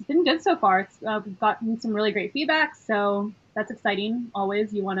it's been good so far. We've gotten some really great feedback, so that's exciting.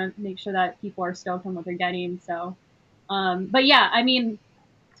 Always, you want to make sure that people are stoked on what they're getting. So, but yeah, I mean,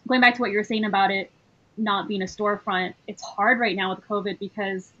 going back to what you were saying about it not being a storefront, it's hard right now with COVID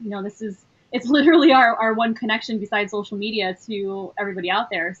because, it's literally our one connection besides social media to everybody out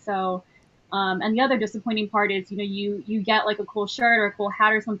there. So, and the other disappointing part is, you get like a cool shirt or a cool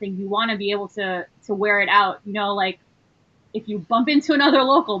hat or something, you want to be able to wear it out, like if you bump into another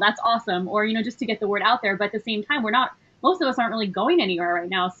local, that's awesome. Or, just to get the word out there. But at the same time, most of us aren't really going anywhere right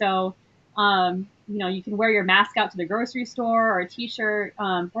now. So, you can wear your mask out to the grocery store or a t-shirt.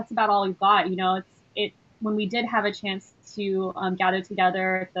 That's about all we've got. When we did have a chance to gather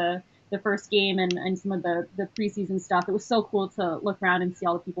together at the first game and some of the preseason stuff, it was so cool to look around and see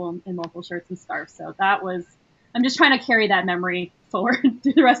all the people in local shirts and scarves. So I'm just trying to carry that memory forward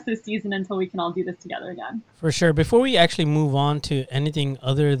through the rest of the season until we can all do this together again. For sure. Before we actually move on to anything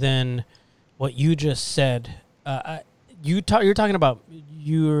other than what you just said, you're talking about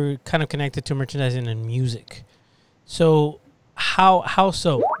you're kind of connected to merchandising and music. So how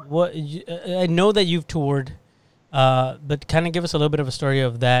so? What I know that you've toured, but kind of give us a little bit of a story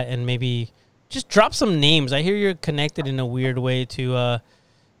of that, and maybe just drop some names. I hear you're connected in a weird way to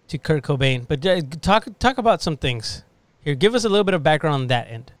Kurt Cobain, but talk about some things here. Give us a little bit of background on that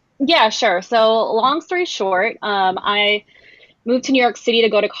end. Yeah, sure. So long story short, I moved to New York City to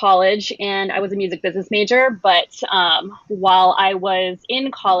go to college, and I was a music business major. But while I was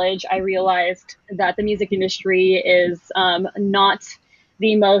in college, I realized that the music industry is not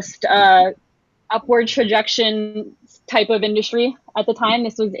the most upward trajectory type of industry at the time.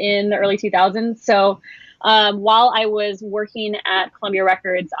 This was in the early 2000s. So while I was working at Columbia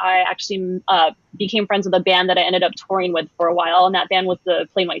Records, I actually became friends with a band that I ended up touring with for a while, and that band was the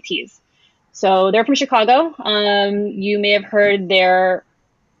Plain White T's. So they're from Chicago. You may have heard their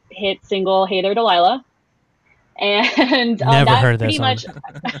hit single, Hey There Delilah. And Never heard that pretty song. much,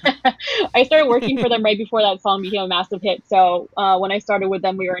 I started working for them right before that song became a massive hit. So when I started with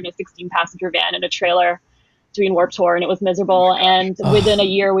them, we were in a 16-passenger van in a trailer doing Warped Tour, and it was miserable. And within a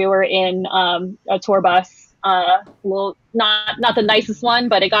year, we were in a tour bus. Well, not the nicest one,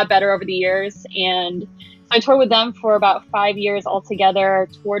 but it got better over the years. And I toured with them for about 5 years altogether.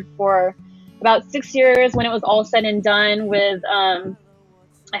 Toured for about 6 years when it was all said and done with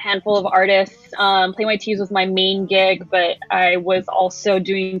a handful of artists. Plain White T's was my main gig, but I was also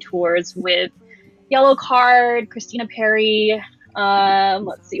doing tours with Yellow Card, Christina Perri.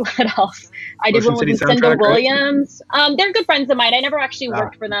 Let's see what else. I did one with Lucinda Williams. Right? They're good friends of mine. I never actually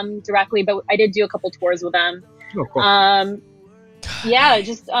worked for them directly, but I did do a couple tours with them. Oh, cool. yeah,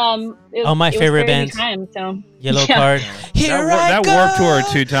 just Oh, my favorite band. Time, Yellow Card. That Warped Tour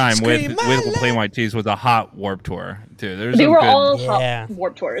 2-time with Plain White Tees was a hot Warped Tour too. They were all hot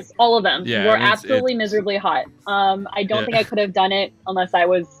Warped Tours. All of them were absolutely it's miserably hot. I don't think I could have done it unless I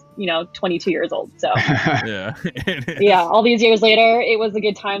was 22 years old. So yeah, all these years later, it was a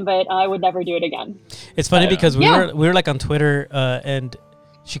good time, but I would never do it again. It's funny because we were like on Twitter and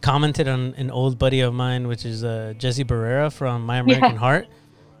she commented on an old buddy of mine, which is Jesse Barrera from My American Heart.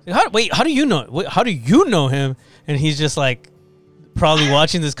 Like, how do you know? How do you know him? And he's just like probably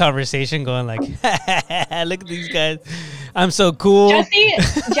watching this conversation, going like, "Look at these guys, I'm so cool." Jesse and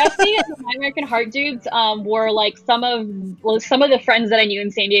the My American Heart dudes were like some of the friends that I knew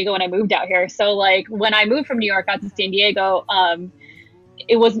in San Diego when I moved out here. So like when I moved from New York out to San Diego,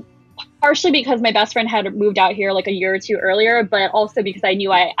 it was partially because my best friend had moved out here like a year or two earlier, but also because I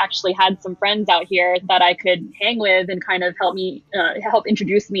knew I actually had some friends out here that I could hang with and kind of help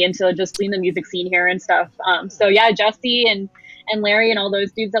introduce me into just the music scene here and stuff. So yeah, Jesse and Larry and all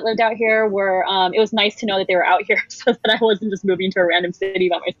those dudes that lived out here were, it was nice to know that they were out here so that I wasn't just moving to a random city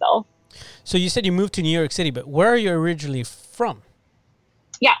by myself. So you said you moved to New York City, but where are you originally from?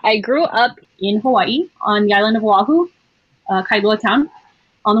 Yeah, I grew up in Hawaii on the island of Oahu, Kailua town,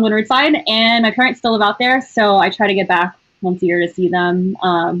 on the windward side, and my parents still live out there, so I try to get back once a year to see them.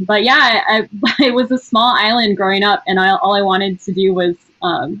 But yeah, it was a small island growing up, and all I wanted to do was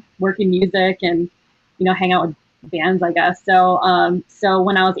work in music and hang out with bands, I guess. So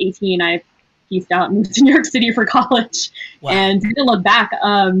when I was 18, I pieced out and moved to New York City for college. Wow. And didn't look back.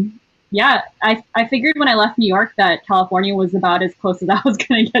 Yeah, I figured when I left New York that California was about as close as I was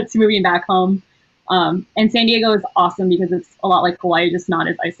going to get to moving back home. And San Diego is awesome because it's a lot like Hawaii, just not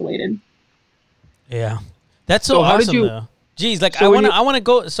as isolated. Yeah, that's so awesome though. Jeez, like so I want to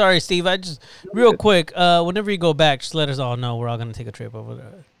go. Sorry, Steve. I just real quick. Whenever you go back, just let us all know. We're all gonna take a trip over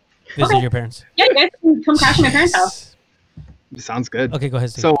there, visit your parents. Yeah, you guys can come crash at my parents' house. Sounds good. Okay, go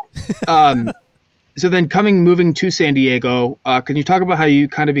ahead, Steve. So, so then moving to San Diego, can you talk about how you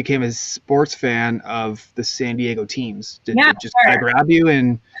kind of became a sports fan of the San Diego teams? Did it just kind of grab you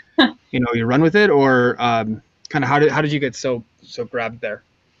and you run with it, or kind of how did you get so grabbed there?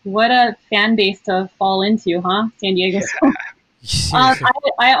 What a fan base to fall into, huh? San Diego. Yeah.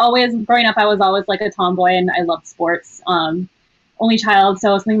 I always, growing up, I was always like a tomboy, and I loved sports. Only child,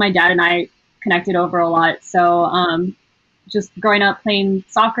 so it's something my dad and I connected over a lot. So just growing up playing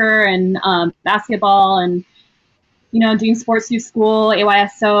soccer and basketball and doing sports through school,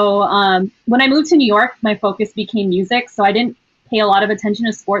 AYSO. When I moved to New York, my focus became music, so I didn't pay a lot of attention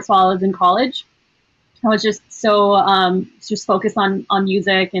to sports while I was in college. I was just so just focused on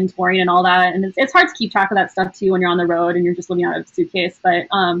music and touring and all that, and it's hard to keep track of that stuff too when you're on the road and you're just living out of a suitcase. But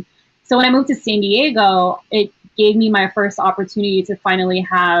so when I moved to San Diego, it gave me my first opportunity to finally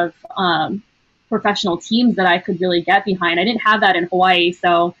have professional teams that I could really get behind. I didn't have that in Hawaii,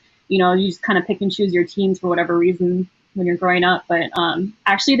 so you just kind of pick and choose your teams for whatever reason when you're growing up. But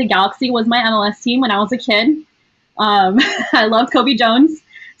actually, the Galaxy was my MLS team when I was a kid. I loved Kobe Jones,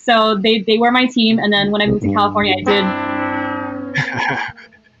 so they were my team. And then when I moved to California, I did.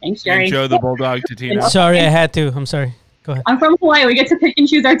 Thanks, Jerry. Joe the Bulldog to Tina. Sorry, I had to. I'm sorry. Go ahead. I'm from Hawaii. We get to pick and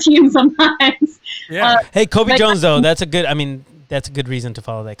choose our teams sometimes. Yeah. Hey, Kobe Jones, though, that's a good reason to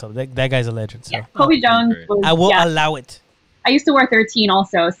follow that club. That guy's a legend. So. Yeah, Kobe Jones. I will allow it. I used to wear 13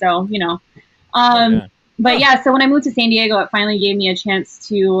 also, so But yeah, so when I moved to San Diego, it finally gave me a chance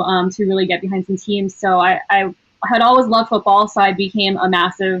to really get behind some teams. So I had always loved football, so I became a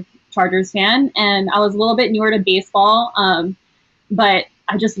massive Chargers fan, and I was a little bit newer to baseball, but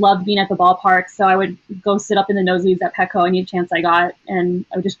I just loved being at the ballpark. So I would go sit up in the nosebleeds at Petco any chance I got, and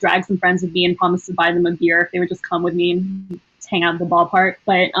I would just drag some friends with me and promise to buy them a beer if they would just come with me and hang out at the ballpark.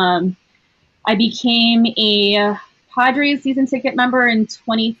 But I became a Padres season ticket member in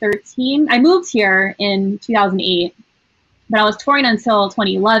 2013. I moved here in 2008, but I was touring until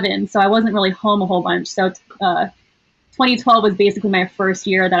 2011, so I wasn't really home a whole bunch. So 2012 was basically my first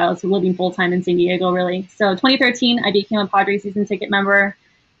year that I was living full-time in San Diego, really. So 2013, I became a Padres season ticket member.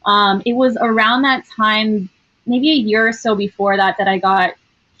 It was around that time, maybe a year or so before that I got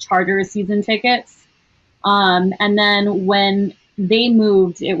Chargers season tickets. And then when they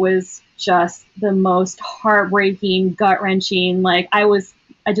moved, it was just the most heartbreaking, gut-wrenching. Like I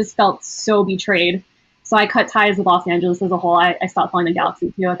just felt so betrayed. So I cut ties with Los Angeles as a whole. I stopped following the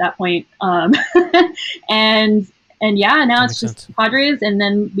Galaxy too at that point. And yeah, now it's just Padres, and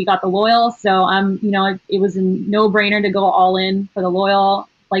then we got the Loyal. So it was a no-brainer to go all in for the Loyal.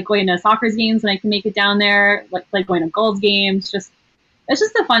 Like going to soccer games when I can make it down there. Like going to Gold's games. Just it's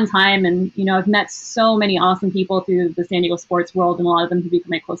just a fun time. And, I've met so many awesome people through the San Diego sports world, and a lot of them have become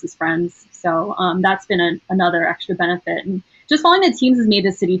my closest friends. So that's been another extra benefit. And just following the teams has made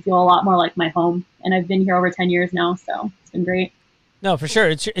the city feel a lot more like my home. And I've been here over 10 years now, so it's been great. No, for sure.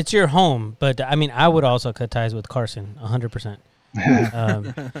 It's your home. But, I mean, I would also cut ties with Carson 100%.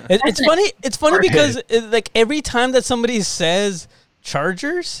 It's funny. It's funny because like every time that somebody says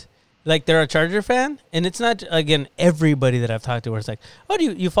Chargers, like they're a Charger fan, and it's not again everybody that I've talked to where it's like, oh,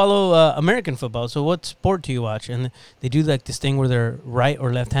 do you follow American football? So what sport do you watch? And they do like this thing where their right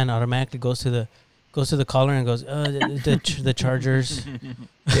or left hand automatically goes to the collar and goes, the Chargers.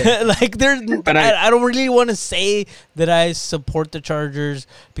 Like but I don't really want to say that I support the Chargers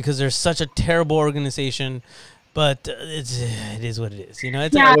because they're such a terrible organization. But it is what it is,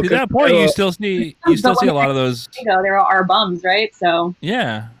 It's Yeah. To that point, you still see a lot of those. There are bums, right? So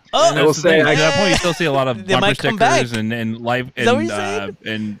Yeah. Oh, I will say, to that point, you still see a lot of bumper stickers and live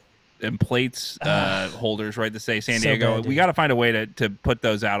and plates holders, right? To say San Diego. We got to find a way to put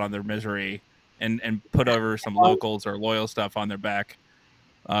those out on their misery and put over some locals or loyal stuff on their back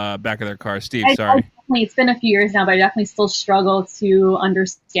of their car. Steve, sorry. It's been a few years now, but I definitely still struggle to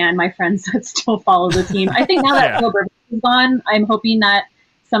understand my friends that still follow the team. I think now that Phil Burbank is gone, I'm hoping that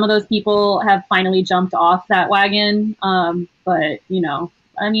some of those people have finally jumped off that wagon. But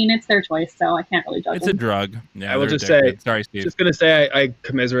I mean, it's their choice, so I can't really judge It's them. a drug. Yeah, I will just say, sorry, Steve. Just gonna say, I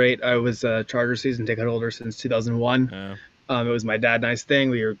commiserate. I was a Charger season ticket holder since 2001. It was my dad and I's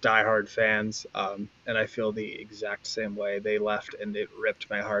thing. We were diehard fans, and I feel the exact same way. They left, and it ripped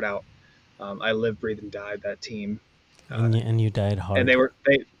my heart out. I lived, breathed, and died that team. And you died hard. And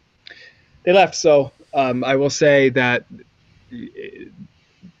they left. So I will say that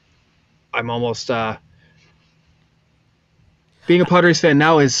I'm almost being a Padres fan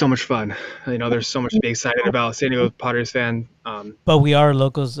now is so much fun. There's so much to be excited about. San Diego Padres fan. But we are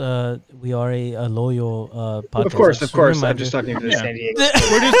locals. We are a loyal Padres. Of course. I'm just talking to the San Diego.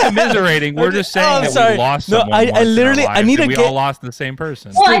 We're just commiserating. We're just saying that we lost someone. No, I literally, I need to we all lost the same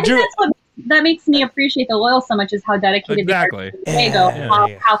person. Well, I think that's that makes me appreciate the Loyal so much is how dedicated they are to San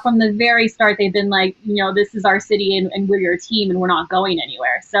Diego. How from the very start they've been like, this is our city and we're your team and we're not going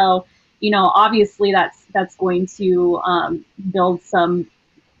anywhere. So, obviously that's going to build some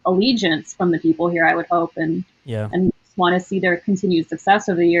allegiance from the people here, I would hope, and want to see their continued success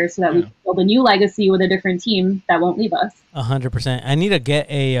over the years so that we can build a new legacy with a different team that won't leave us. 100%. I need to get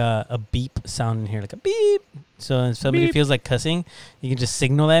a beep sound in here, like a beep. So if somebody feels like cussing, you can just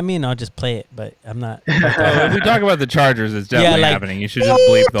signal at me and I'll just play it. But I'm not. If we talk about the Chargers, it's definitely happening. You should just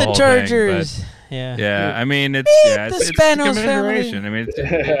bleep the whole Chargers. thing. Yeah. I mean, it's the Spanos family. I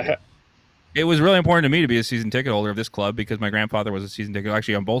mean, it was really important to me to be a season ticket holder of this club because my grandfather was a season ticket,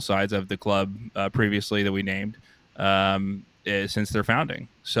 actually on both sides of the club previously that we named since their founding.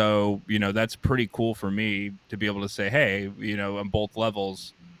 So, that's pretty cool for me to be able to say, hey, on both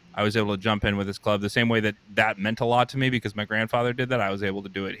levels, I was able to jump in with this club the same way that meant a lot to me because my grandfather did that. I was able to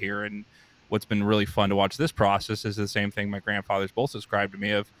do it here. And what's been really fun to watch this process is the same thing my grandfathers both described to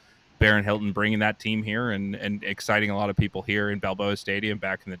me of Baron Hilton bringing that team here and exciting a lot of people here in Balboa Stadium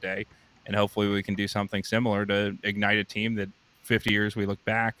back in the day. And hopefully we can do something similar to ignite a team that 50 years we look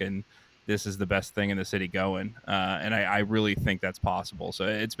back and this is the best thing in the city going. And I really think that's possible. So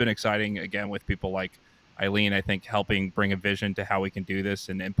it's been exciting, again, with people like Aileen, I think, helping bring a vision to how we can do this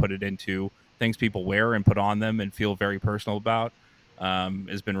and put it into things people wear and put on them and feel very personal about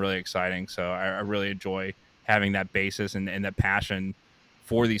has been really exciting. So I really enjoy having that basis and that passion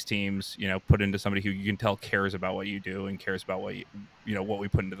for these teams, put into somebody who you can tell cares about what you do and cares about what what we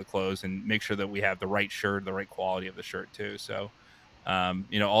put into the clothes and make sure that we have the right shirt, the right quality of the shirt too. So,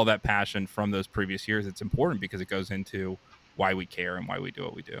 all that passion from those previous years, it's important because it goes into why we care and why we do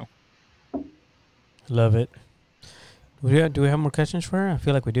what we do. Love it. Do we have more questions for her? I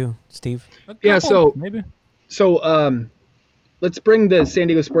feel like we do. Steve? Yeah, so maybe. So let's bring the San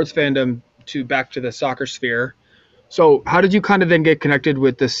Diego sports fandom back to the soccer sphere. So how did you kind of then get connected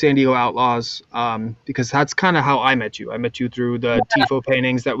with the San Diego Outlaws? Because that's kind of how I met you. I met you through the TIFO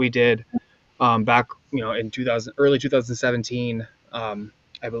paintings that we did back, in early 2017.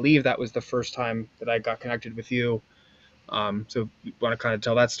 I believe that was the first time that I got connected with you. So you want to kind of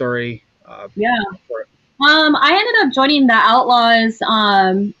tell that story? Yeah. I ended up joining the Outlaws.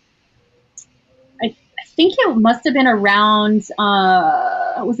 I think it must have been around.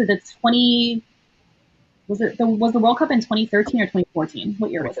 Was it the World Cup in 2013 or 2014?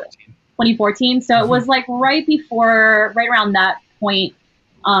 What year was it? 2014. So it was like right around that point.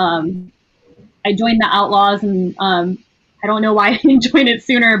 I joined the Outlaws, and I don't know why I didn't join it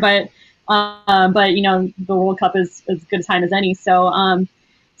sooner, but But you know, the World Cup is as good a time as any. So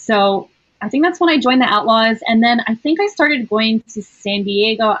I think that's when I joined the Outlaws, and then I think I started going to San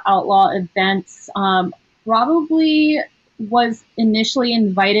Diego Outlaw events. Probably was initially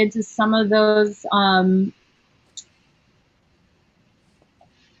invited to some of those.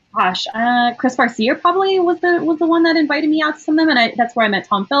 Chris Garcia probably was the one that invited me out to some of them, and that's where I met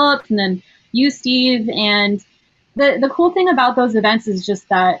Tom Phillips, and then you, Steve. And the cool thing about those events is just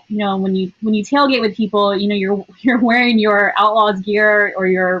that, you know, when you tailgate with people, you know, you're wearing your Outlaws gear or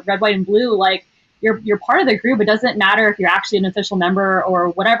your red, white, and blue, like you're part of the group. It doesn't matter if you're actually an official member or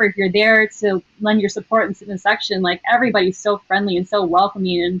whatever. If you're there to lend your support and sit in the section, like everybody's so friendly and so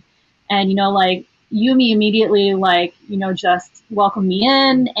welcoming, and you know, like Yumi immediately, like, you know, just welcomed me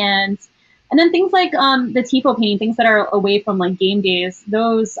in. And then things like the tifo painting, things that are away from like game days,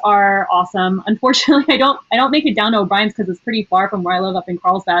 those are awesome. Unfortunately, I don't make it down to O'Brien's because it's pretty far from where I live up in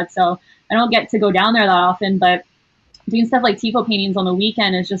Carlsbad, so I don't get to go down there that often. But doing stuff like tifo paintings on the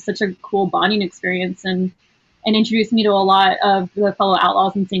weekend is just such a cool bonding experience, and introduced me to a lot of the fellow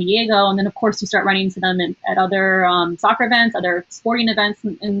Outlaws in San Diego. And then of course you start running into them at other soccer events, other sporting events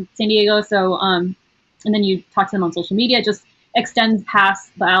in San Diego. So and then you talk to them on social media. It just extends past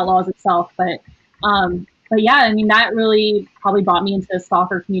the Outlaws itself. But yeah, I mean, that really probably brought me into the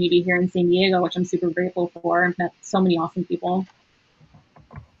soccer community here in San Diego, which I'm super grateful for. I've met so many awesome people.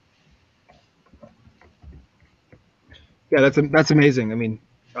 Yeah, that's amazing. I mean,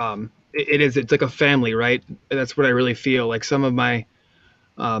 it's like a family, right? That's what I really feel. Like some of my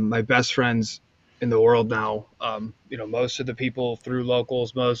my best friends in the world now, you know, most of the people through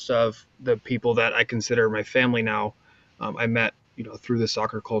locals, most of the people that I consider my family now, I met, you know, through the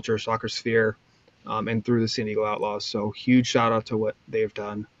soccer culture, soccer sphere, and through the San Diego Outlaws. So huge shout out to what they've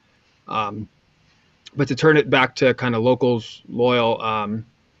done. But to turn it back to kind of locals, loyal,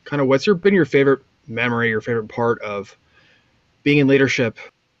 kind of what's been your favorite memory, your favorite part of being in leadership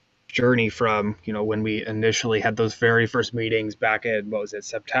journey from, you know, when we initially had those very first meetings back in, what was it,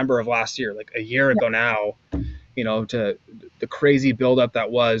 September of last year, like a year ago now, you know, to the crazy buildup that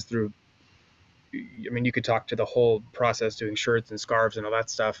was through, I mean, you could talk to the whole process doing shirts and scarves and all that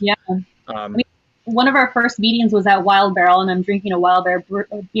stuff. Yeah. I mean, one of our first meetings was at Wild Barrel, and I'm drinking a Wild Bear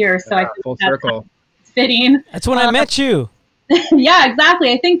beer, so I think full circle. Fitting. That's when I met you. Yeah,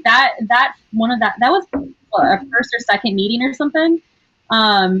 exactly. I think that was our first or second meeting or something.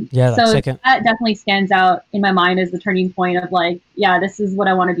 Yeah, so second. That definitely stands out in my mind as the turning point of like, yeah, this is what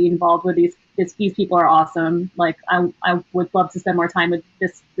I want to be involved with. These people are awesome. Like I would love to spend more time with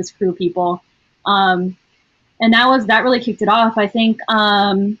this crew of people. And that really kicked it off. I think,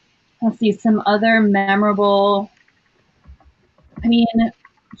 let's see, some other memorable, I mean,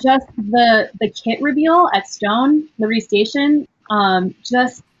 just the kit reveal at Stone, Livery Station,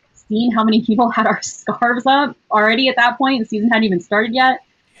 just seeing how many people had our scarves up already at that point. The season hadn't even started yet.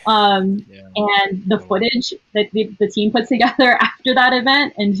 And the footage that the team put together after that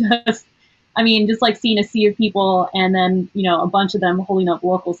event, and just like seeing a sea of people, and then, you know, a bunch of them holding up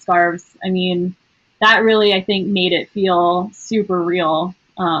local scarves. I mean, that really, I think, made it feel super real,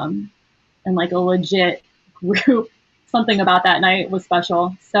 and like a legit group. Something about that night was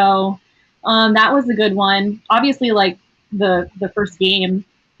special. So that was a good one. Obviously, like the first game,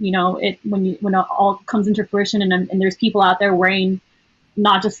 you know, when it all comes into fruition, and there's people out there wearing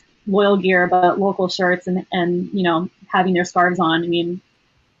not just loyal gear but local shirts, and you know, having their scarves on. I mean,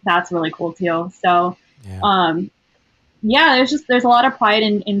 that's really cool too. So there's a lot of pride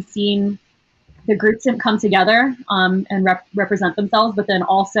in seeing the groups come together and represent themselves, but then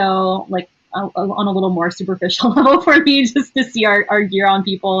also like on a little more superficial level for me, just to see our gear on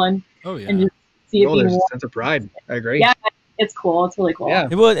people and just see it being there's a sense of pride. I agree. Yeah, it's cool. It's really cool. Yeah.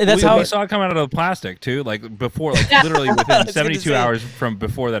 Well, that's how we saw it come out of the plastic too. Like before, like literally within 72 hours from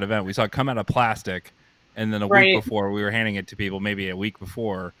before that event, we saw it come out of plastic, and then a week before we were handing it to people, maybe a week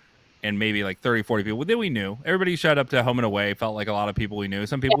before, and maybe like 30, 40 people that we knew. Everybody showed up to Home and Away. Felt like a lot of people we knew.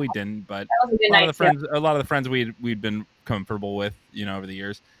 Some people we didn't, but a lot of the friends we'd been comfortable with, you know, over the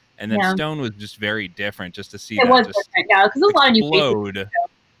years. And then Stone was just very different, just to see it was different, because there's a lot of new faces.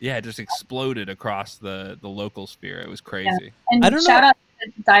 Yeah, it just exploded across the local sphere. It was crazy. Yeah. And shout out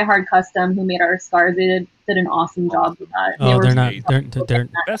to Die Hard Custom, who made our scarves. They did did an awesome job with that. Oh, they're not. so They're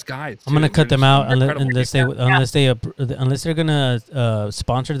Best guys. I'm gonna cut them out unless they're gonna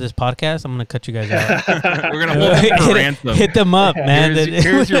sponsor this podcast. I'm gonna cut you guys out. We're gonna hold them for ransom. Hit them up, man.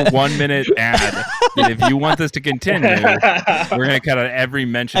 Here's your 1 minute ad. And if you want this to continue, we're gonna cut out every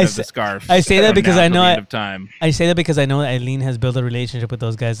mention of the scarf. I say that because I know I say that because I know that Aileen has built a relationship with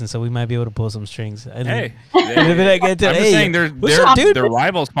those guys, and so we might be able to pull some strings. Hey, I'm just saying their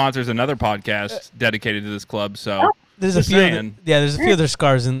rival sponsors another podcast dedicated to this club. So there's a few. There's a few other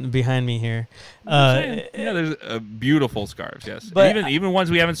scarves behind me here. There's beautiful scarves. Yes, but even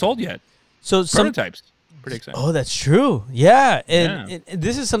ones we haven't sold yet. So prototypes. Pretty exciting. Oh, that's true. Yeah, and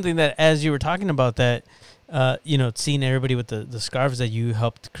this is something that, as you were talking about that, seeing everybody with the scarves that you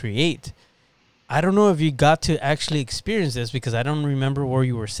helped create. I don't know if you got to actually experience this because I don't remember where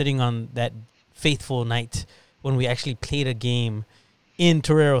you were sitting on that faithful night when we actually played a game in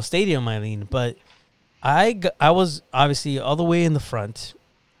Torero Stadium, Aileen. But I was obviously all the way in the front,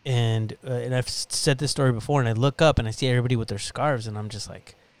 and I've said this story before, and I look up and I see everybody with their scarves, and I'm just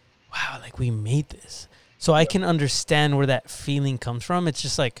like, wow, like we made this. So I can understand where that feeling comes from. It's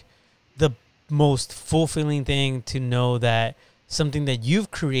just like the most fulfilling thing to know that something that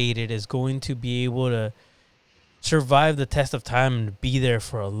you've created is going to be able to survive the test of time and be there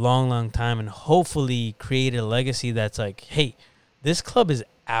for a long, long time, and hopefully create a legacy that's like, hey, this club is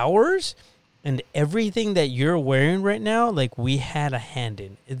ours, and everything that you're wearing right now, like we had a hand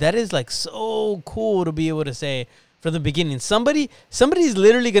in. That is like so cool to be able to say from the beginning. Somebody's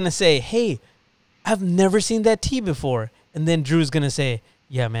literally going to say, hey, I've never seen that tee before. And then Drew's going to say,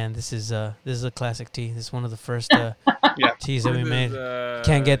 yeah, man, this is a classic tee. This is one of the first tees that we made.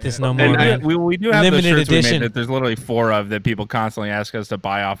 Can't get this no more, man. We do have limited the shirts edition. we made that there's literally 4 of that people constantly ask us to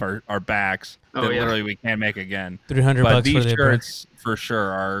buy off our backs that literally we can't make again. $300 but these these shirts for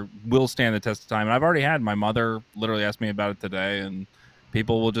sure will stand the test of time. And I've already had my mother literally ask me about it today, and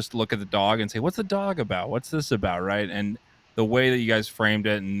people will just look at the dog and say, what's the dog about? What's this about, right? And the way that you guys framed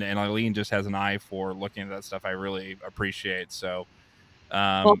it, and Aileen just has an eye for looking at that stuff, I really appreciate. So,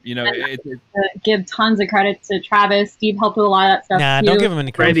 give tons of credit to Travis. Steve helped with a lot of that stuff. Nah, don't give him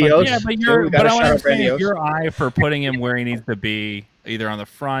any credit. Yeah, but I want to say your eye for putting him where he needs to be, either on the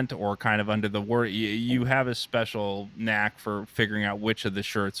front or kind of under the word. You have a special knack for figuring out which of the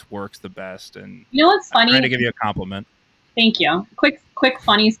shirts works the best. And you know what's funny? I'm trying to give you a compliment. Thank you. Quick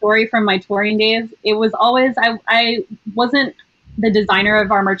funny story from my touring days. It was always I wasn't the designer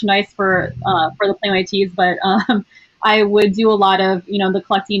of our merchandise for the Play My Tees, but I would do a lot of the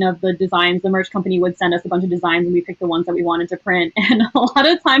collecting of the designs. The merch company would send us a bunch of designs, and we picked the ones that we wanted to print. And a lot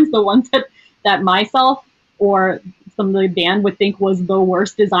of times, the ones that myself or some of the band would think was the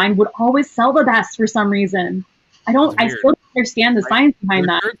worst design would always sell the best for some reason. I still don't understand the science behind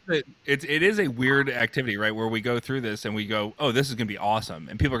that. It is a weird activity, right? Where we go through this and we go, oh, this is going to be awesome.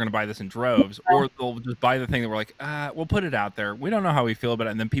 And people are going to buy this in droves, or they'll just buy the thing that we're like, we'll put it out there. We don't know how we feel about it.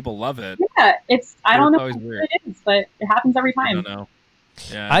 And then people love it. Yeah, I don't know what it is, but it happens every time. I don't know.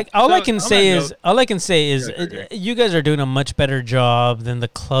 Yeah. All I can say is you guys are doing a much better job than the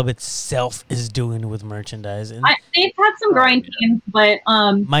club itself is doing with merchandising. They've had some growing pains, but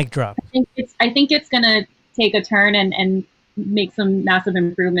mic drop. I think it's gonna take a turn and make some massive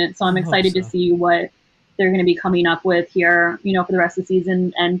improvements. So I'm excited to see what they're going to be coming up with here, for the rest of the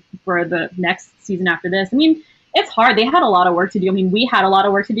season and for the next season after this. I mean, it's hard. They had a lot of work to do. I mean, we had a lot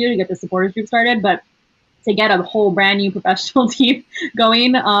of work to do to get the supporters group started, but to get a whole brand new professional team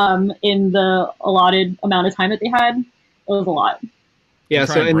going in the allotted amount of time that they had, it was a lot. Yeah,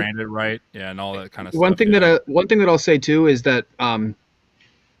 so brand it right, and all that kind of stuff. One thing that I'll say too is that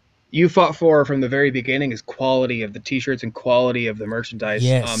you fought for from the very beginning is quality of the t-shirts and quality of the merchandise.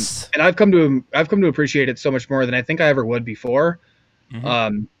 Yes. And I've come to appreciate it so much more than I think I ever would before.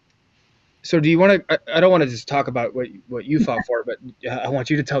 Mm-hmm. So do you want to? I don't want to just talk about what you fought for, but I want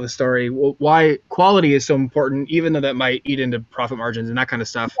you to tell the story. Why quality is so important, even though that might eat into profit margins and that kind of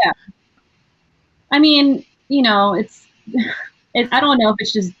stuff. Yeah. I mean, it's I don't know if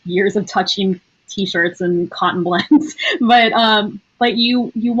it's just years of touching t-shirts and cotton blends, but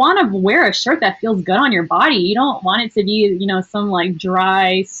you want to wear a shirt that feels good on your body. You don't want it to be, some like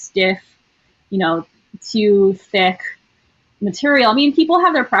dry, stiff, too thick material. I mean, people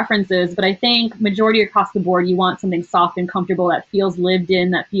have their preferences, but I think majority across the board, you want something soft and comfortable that feels lived in,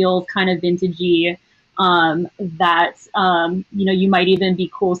 that feels kind of vintagey, that, you might even be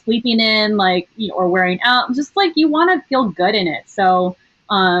cool sleeping in, like, or wearing out. Just like you want to feel good in it. So,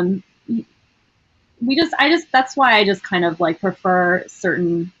 that's why I just kind of like prefer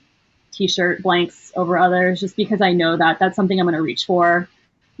certain t-shirt blanks over others, just because I know that that's something I'm going to reach for,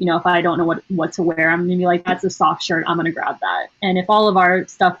 if I don't know what to wear, I'm going to be like, that's a soft shirt, I'm going to grab that. And if all of our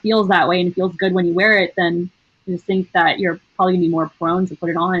stuff feels that way and it feels good when you wear it, then I just think that you're probably going to be more prone to put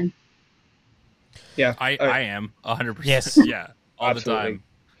it on. Yeah, I am 100%. Yes. Yeah, all absolutely. the time.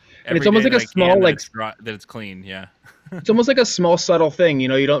 And it's almost like a small, like, that it's clean. Yeah. it's almost like a small subtle thing.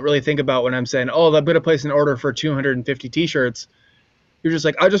 You don't really think about when I'm saying, oh, I'm going to place an order for 250 t-shirts. You're just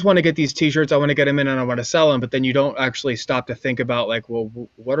like, I just want to get these t-shirts. I want to get them in and I want to sell them. But then you don't actually stop to think about, like, well,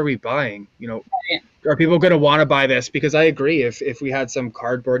 what are we buying? Are people going to want to buy this? Because I agree. If we had some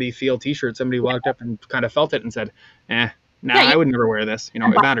cardboardy feel t-shirt, somebody walked up and kind of felt it and said, I would never wear this. It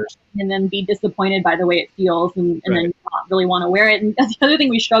matters. And then be disappointed by the way it feels and then not really want to wear it. And the other thing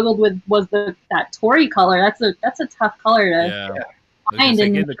we struggled with was that Tory color. That's a tough color to find.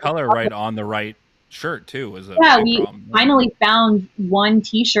 And get the color right on the right shirt too was a we problem. Finally found one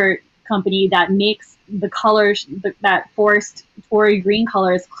t-shirt company that makes the colors, that forest Tory green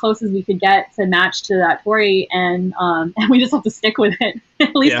color, as close as we could get to match to that Tory, and we just have to stick with it.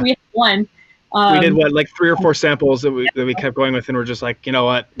 At least we have one. We did like 3 or 4 samples that we kept going with, and we're just like, you know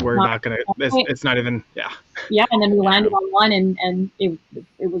what, we're not gonna. It's not even. Yeah, and then we landed on one, and it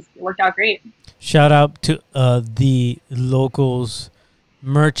worked out great. Shout out to the locals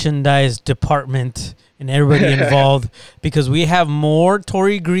merchandise department and everybody involved, because we have more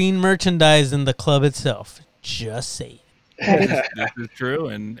Tory Green merchandise than the club itself. Just say this is true.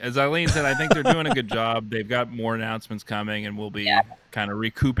 And as Aileen said, I think they're doing a good job. They've got more announcements coming, and we'll be kind of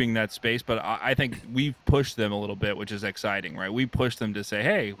recouping that space. But I think we've pushed them a little bit, which is exciting, right? We pushed them to say,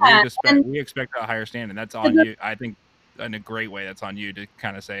 hey, we expect a higher standard. That's on you. I think in a great way, that's on you to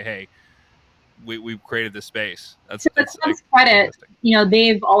kind of say, hey, we've created this space. That's credit.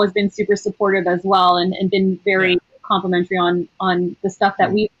 They've always been super supportive as well, and been very complimentary on the stuff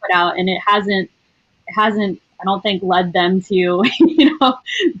that we've put out, and it hasn't I don't think led them to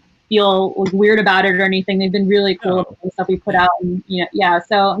feel weird about it or anything. They've been really cool with the stuff we put out, and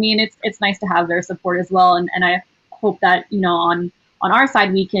so I mean it's nice to have their support as well, and I hope that on our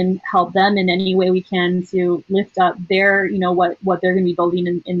side we can help them in any way we can to lift up their what they're going to be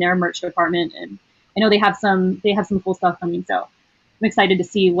building in their merch department. And I know they have some cool stuff coming, so I'm excited to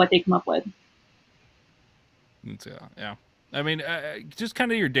see what they come up with. Yeah. I mean, just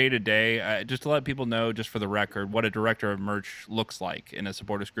kind of your day-to-day, just to let people know, just for the record, what a director of merch looks like in a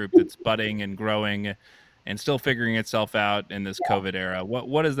supporters group that's budding and growing and still figuring itself out in this COVID era.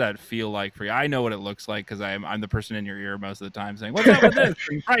 What does that feel like for you? I know what it looks like because I'm the person in your ear most of the time saying, what's up with this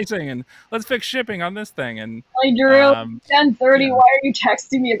and pricing, and let's fix shipping on this thing. And Drew, 10:30, why are you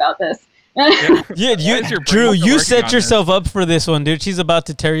texting me about this? Drew, you set yourself up for this one, dude. She's about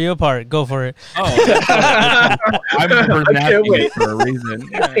to tear you apart. Go for it. Oh, I'm asking it for a reason.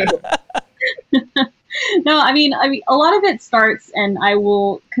 No, I mean, a lot of it starts, and I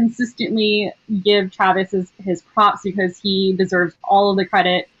will consistently give Travis his props because he deserves all of the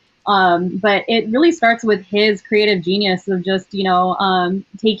credit. But it really starts with his creative genius of just,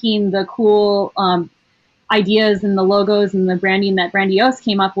 taking the cool ideas and the logos and the branding that Grandiose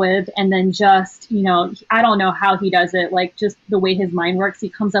came up with, and then just, I don't know how he does it, like just the way his mind works. He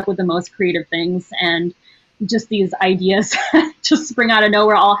comes up with the most creative things, and just these ideas just spring out of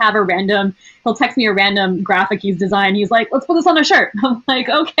nowhere. He'll text me a random graphic he's designed. He's like, let's put this on a shirt. I'm like,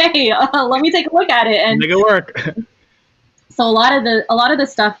 okay, let me take a look at it and make it work. So a lot of the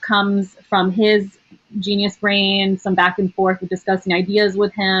stuff comes from his genius brain, some back and forth with discussing ideas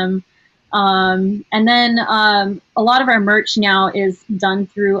with him. And then a lot of our merch now is done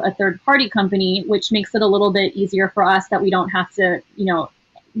through a third-party company, which makes it a little bit easier for us that we don't have to,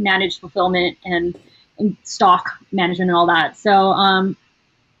 manage fulfillment and stock management and all that. So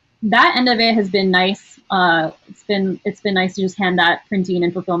that end of it has been nice. It's been nice to just hand that printing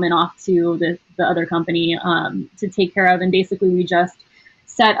and fulfillment off to the other company to take care of. And basically, we just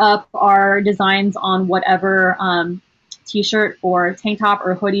set up our designs on whatever t-shirt or tank top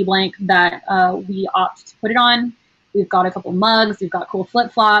or hoodie blank that we opt to put it on. We've got a couple mugs. We've got cool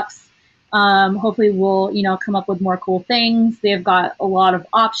flip-flops. Hopefully we'll, come up with more cool things. They've got a lot of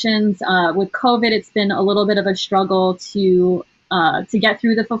options. With COVID, it's been a little bit of a struggle to get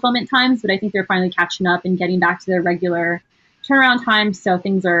through the fulfillment times, but I think they're finally catching up and getting back to their regular turnaround times. So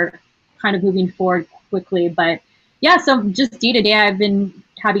things are kind of moving forward quickly. But yeah, so just day to day, I've been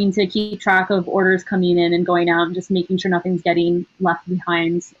having to keep track of orders coming in and going out and just making sure nothing's getting left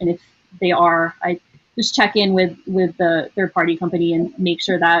behind. And if they are, I just check in with the third party company and make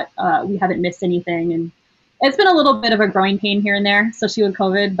sure that we haven't missed anything. And it's been a little bit of a growing pain here and there, especially with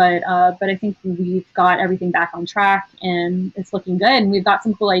COVID, but I think we've got everything back on track and it's looking good. And we've got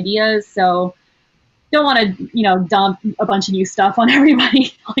some cool ideas. So don't want to, dump a bunch of new stuff on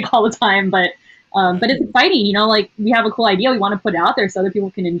everybody like all the time, but it's exciting, like we have a cool idea. We want to put it out there so other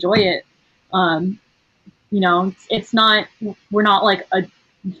people can enjoy it. It's not, we're not like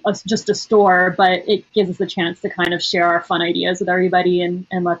just a store, but it gives us a chance to kind of share our fun ideas with everybody and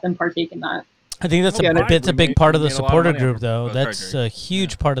let them partake in that. I think that's a big part of the supporter group, though. That's a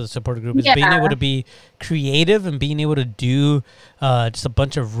huge part of the supporter group is being able to be creative and being able to do just a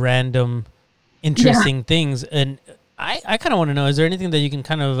bunch of random, interesting things. And I kind of want to know, is there anything that you can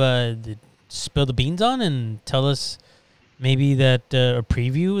kind of spill the beans on and tell us maybe that a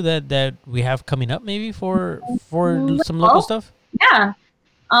preview that we have coming up maybe for some local stuff? Yeah.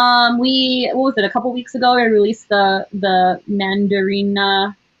 What was it? A couple weeks ago, we released the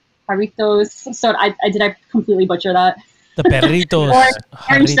mandarina Jarritos. So I completely butcher that. The perritos.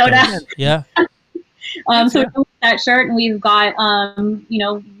 Orange soda. Yeah. So that shirt, and we've got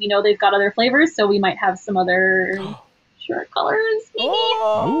they've got other flavors, so we might have some other shirt colors. Maybe.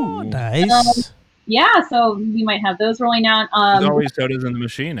 Oh, nice. Yeah, so we might have those rolling out. There's always sodas in the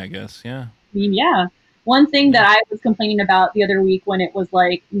machine, I guess. Yeah. I mean, yeah. One thing that I was complaining about the other week when it was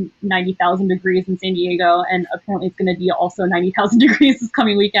like 90,000 degrees in San Diego, and apparently it's going to be also 90,000 degrees this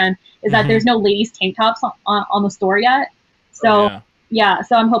coming weekend, is that there's no ladies tank tops on the store yet. So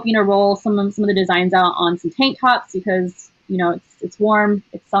so I'm hoping to roll some of the designs out on some tank tops because it's warm,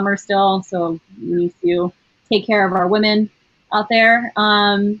 it's summer still, so we need to take care of our women out there.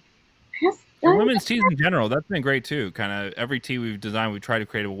 For women's tees in general, that's been great too. Kind of every tee we've designed, we try to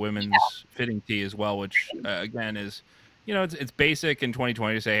create a women's fitting tee as well, which again is, it's basic in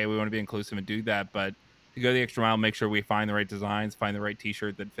 2020 to say, hey, we want to be inclusive and do that, but to go the extra mile, make sure we find the right designs, find the right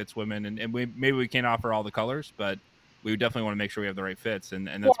T-shirt that fits women, and maybe we can't offer all the colors, but we definitely want to make sure we have the right fits, and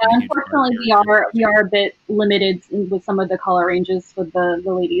that's unfortunately we are a bit limited with some of the color ranges with the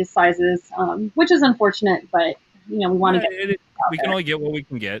ladies' sizes, which is unfortunate, but we want to get. We can only get what we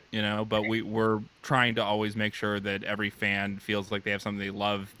can get, but we're trying to always make sure that every fan feels like they have something they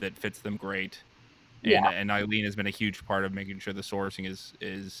love that fits them great. And Aileen has been a huge part of making sure the sourcing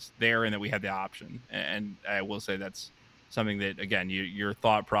is there and that we have the option. And I will say that's something that, again, your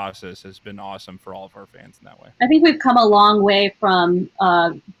thought process has been awesome for all of our fans in that way. I think we've come a long way from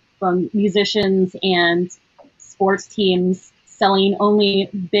musicians and sports teams selling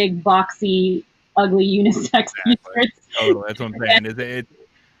only big, boxy, ugly unisex t-shirts. Totally, that's what I'm saying.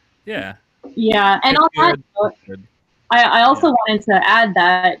 Yeah. Yeah, and on that note, I also wanted to add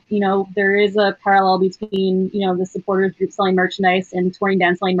that there is a parallel between the supporters group selling merchandise and touring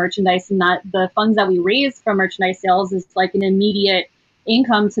band selling merchandise, and that the funds that we raise from merchandise sales is like an immediate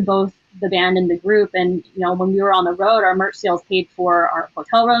income to both the band and the group. And when we were on the road, our merch sales paid for our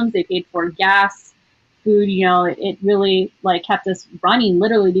hotel rooms, they paid for gas, food. It really kept us running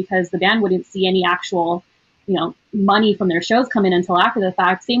literally because the band wouldn't see any actual money from their shows come in until after the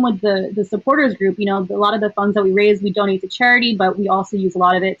fact. Same with the supporters group. A lot of the funds that we raise, we donate to charity, but we also use a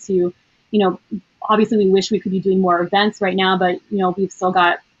lot of it to, obviously we wish we could be doing more events right now, but we've still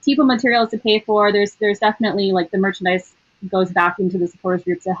got TIPO materials to pay for. There's definitely the merchandise goes back into the supporters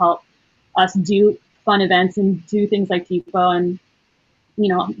group to help us do fun events and do things like TIPO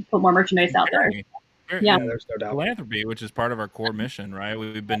and put more merchandise out there. Yeah, there's no doubt. Philanthropy, which is part of our core mission, right?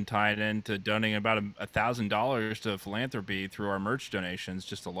 We've been tied into donating about $1,000 to philanthropy through our merch donations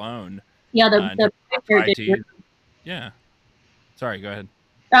just alone. Yeah, the yeah. Sorry, go ahead.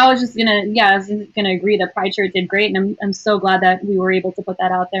 I was gonna agree that Pride Shirt did great, and I'm so glad that we were able to put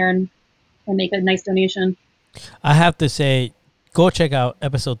that out there and make a nice donation. I have to say, go check out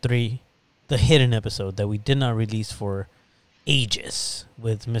episode 3, the hidden episode that we did not release for ages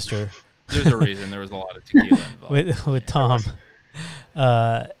with Mr. There's a reason there was a lot of tequila involved. with Tom.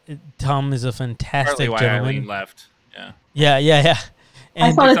 Tom is a fantastic Partly why gentleman. Aileen left. Yeah.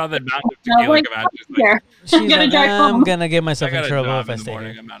 And I saw that mountain of tequila come out. She's like, I'm going to get myself in trouble if I stay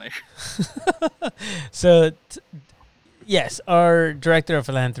here. I'm out of here. So, yes, our director of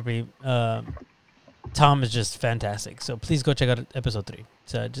philanthropy, Tom, is just fantastic. So please go check out episode 3.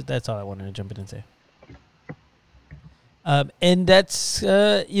 So that's all I wanted to jump in and say. And that's,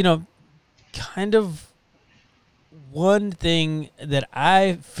 kind of one thing that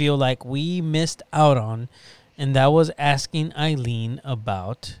I feel like we missed out on, and that was asking Aileen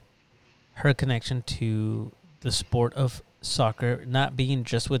about her connection to the sport of soccer, not being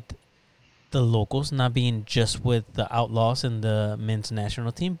just with the locals, not being just with the Outlaws and the men's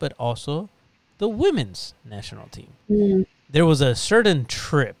national team, but also the women's national team. Mm. There was a certain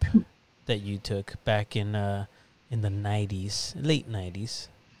trip that you took back in the 90s, late 90s.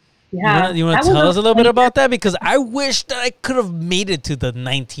 Yeah. You want to tell us a little bit about that? Because I wish that I could have made it to the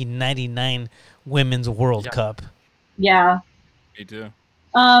 1999 Women's World Cup. Yeah. Me too.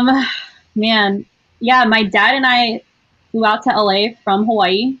 Man, yeah, my dad and I flew out to LA from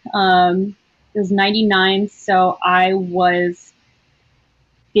Hawaii. It was 99, so I was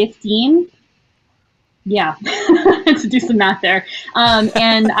 15. Yeah, to do some math there.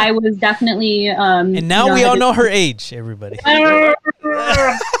 And I was definitely. And now we all know her age, everybody.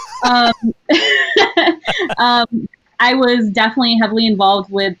 I was definitely heavily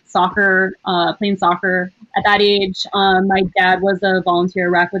involved with soccer, playing soccer at that age. My dad was a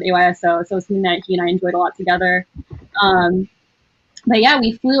volunteer rep with AYSO, so it's something that he and I enjoyed a lot together. But yeah,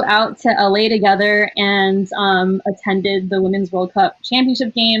 we flew out to LA together and attended the Women's World Cup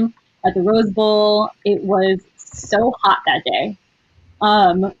championship game at the Rose Bowl. It was so hot that day.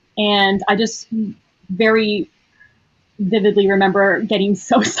 And I just very vividly remember getting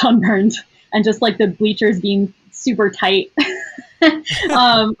so sunburned and just like the bleachers being super tight.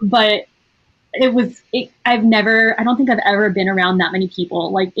 But I don't think I've ever been around that many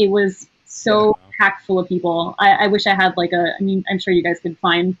people. Like it was so packed full of people. I wish I had I'm sure you guys could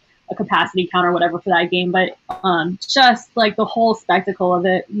find a capacity count or whatever for that game, but just like the whole spectacle of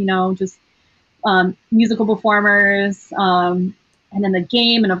it, just musical performers, and then the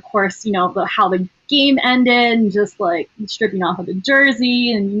game, and of course, how the game ended, and just like stripping off of the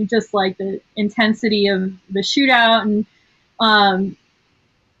jersey, and just like the intensity of the shootout, and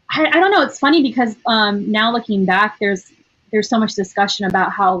I don't know. It's funny because now looking back, there's so much discussion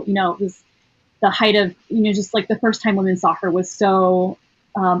about how it was the height of just like the first time women's soccer was so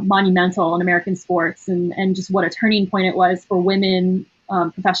monumental in American sports, and just what a turning point it was for women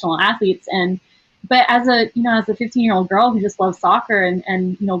professional athletes. But as a 15-year-old girl who just loves soccer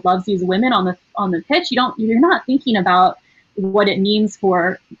and loves these women on the pitch, you're not thinking about what it means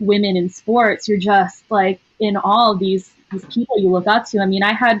for women in sports. You're just like in awe of these people you look up to. I mean,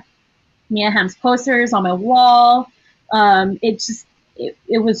 I had Mia Hamm's posters on my wall. It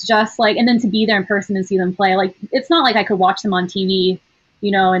was just like, and then to be there in person and see them play, like it's not like I could watch them on TV,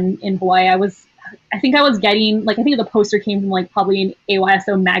 in Hawaii. I think I was getting I think the poster came from like probably an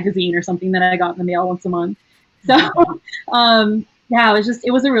AYSO magazine or something that I got in the mail once a month. So yeah,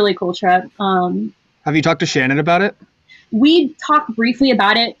 it was a really cool trip. Have you talked to Shannon about it? We talked briefly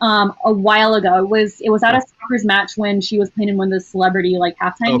about it a while ago. It was at a soccer's match when she was playing in one of the celebrity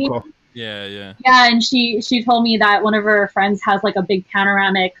halftime games. Cool. Yeah, and she told me that one of her friends has like a big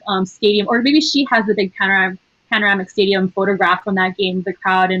panoramic stadium, or maybe she has the big panoramic stadium photograph from that game, the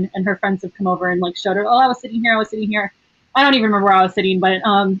crowd, and her friends have come over and showed her, I was sitting here. I don't even remember where I was sitting, but it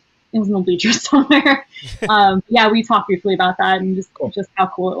was in the bleachers somewhere. Yeah, we talked briefly about that and just how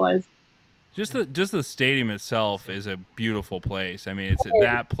cool it was. Just the stadium itself is a beautiful place. I mean, it's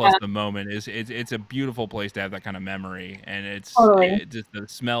that plus the moment it's a beautiful place to have that kind of memory, and it's just the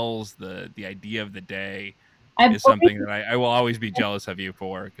smells, the idea of the day is something that I will always be jealous of you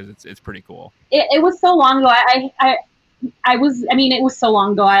for, because it's pretty cool. It was so long ago. It was so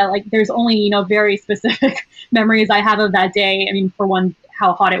long ago. There's only very specific memories I have of that day. I mean, for one,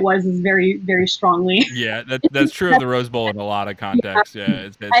 how hot it was is very, very strongly. Yeah, that's true of the Rose Bowl in a lot of contexts. Yeah,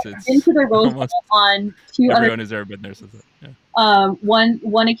 it's I've been to the Rose Bowl on two everyone has ever been there since then. Yeah.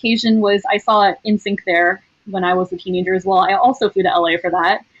 One occasion was I saw NSYNC there when I was a teenager as well. I also flew to LA for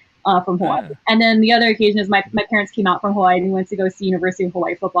that from Hawaii. Yeah. And then the other occasion is my parents came out from Hawaii and we went to go see University of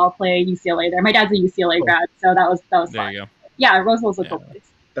Hawaii football play UCLA there. My dad's a UCLA grad, so that was fun. There you go. Yeah, Rose Bowl's a cool place.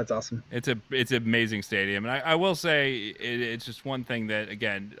 That's awesome. It's an amazing stadium, and I will say it's just one thing that,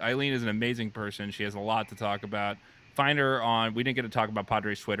 again, Aileen is an amazing person. She has a lot to talk about. Find her on. We didn't get to talk about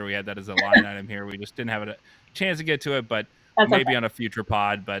Padres Twitter. We had that as a line item here. We just didn't have a chance to get to it, but maybe on a future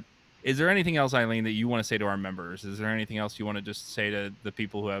pod. But is there anything else, Aileen, that you want to say to our members? Is there anything else you want to just say to the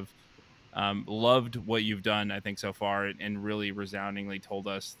people who have loved what you've done, I think, so far, and really resoundingly told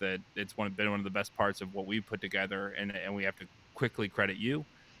us that it's been one of the best parts of what we've put together, and we have to quickly credit you,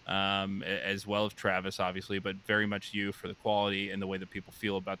 as well as Travis, obviously, but very much you for the quality and the way that people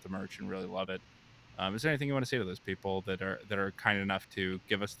feel about the merch and really love it. Is there anything you want to say to those people that are kind enough to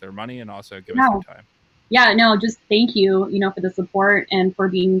give us their money and also give us their time? Yeah, no, just thank you, for the support and for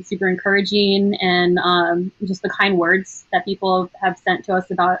being super encouraging, and just the kind words that people have sent to us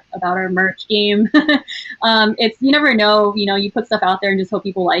about our merch game. You never know, you put stuff out there and just hope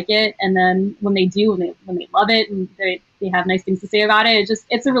people like it, and then when they do, when they love it and they have nice things to say about it,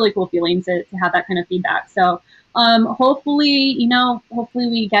 it's a really cool feeling to have that kind of feedback. So hopefully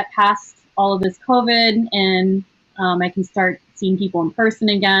we get past all of this COVID, and I can start seeing people in person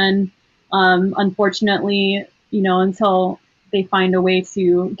again. Unfortunately, until they find a way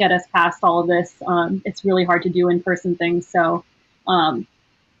to get us past all of this, it's really hard to do in-person things. So,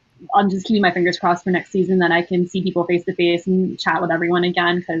 I'm just keeping my fingers crossed for next season that I can see people face to face and chat with everyone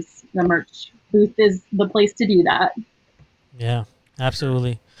again, because the merch booth is the place to do that. Yeah,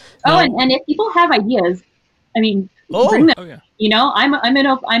 absolutely. Oh, and if people have ideas, I mean, bring them. Oh yeah. You know, I'm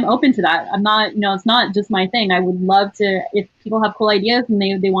open to that. I'm not, it's not just my thing. I would love to, if people have cool ideas and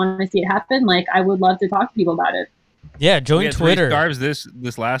they want to see it happen, like, I would love to talk to people about it. Yeah, join we had Twitter. 3 scarves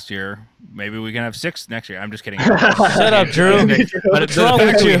this last year. Maybe we can have 6 next year. I'm just kidding. Shut up, Drew. But the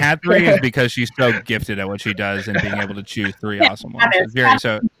fact that we had 3 is because she's so gifted at what she does and being able to choose 3 awesome ones. It's very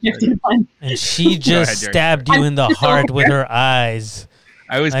so. And she just stabbed you in the heart with her eyes.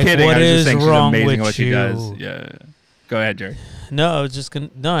 I was like, kidding. What I was is just saying she's wrong amazing with at what she you? does. Yeah. Go ahead, Jerry. No, I was just gonna.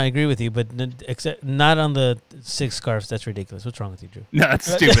 No, I agree with you, but except not on the 6 scarves. That's ridiculous. What's wrong with you, Drew? No, that's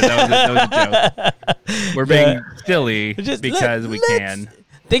stupid. That was a joke. We're being silly because we can.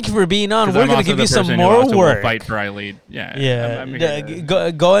 Thank you for being on. We're I'm gonna give you some who more also will work. fight for Aileen. Yeah. Yeah. I'm here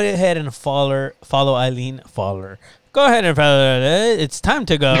to- Go ahead and follow Aileen. Go ahead and follow her. It's time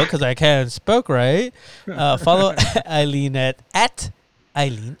to go because I can't spoke right. Follow Aileen at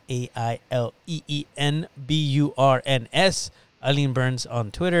Aileen, AILEENBURNS, Aileen Burns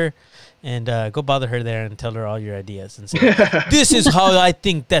on Twitter, and go bother her there and tell her all your ideas and say, this is how I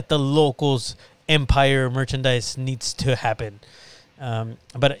think that the locals empire merchandise needs to happen.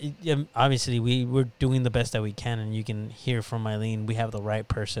 But obviously we're doing the best that we can, and you can hear from Aileen. We have the right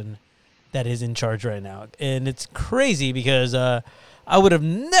person that is in charge right now, and it's crazy because I would have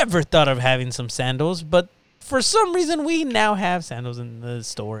never thought of having some sandals, but for some reason, we now have sandals in the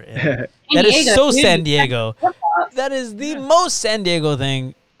store. And that is so San Diego. That is the most San Diego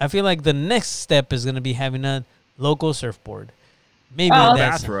thing. I feel like the next step is going to be having a local surfboard. Maybe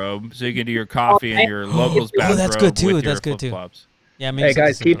that's bathrobe, so you can do your coffee in your local's bathrobe. Oh, that's good too. With That's your good too. flip-flops. Yeah. Maybe Hey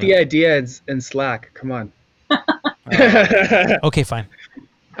guys, keep the idea in Slack. Come on. Okay, fine.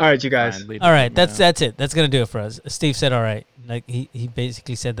 All right, you guys. All right, that's it. That's gonna do it for us. Steve said, "All right." Like he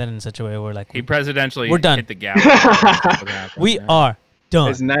basically said that in such a way where like he presidentially we're done. hit the gap. We are done.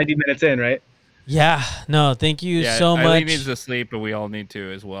 It's 90 minutes in, right? Yeah. No, thank you so much. Aileen needs to sleep, but we all need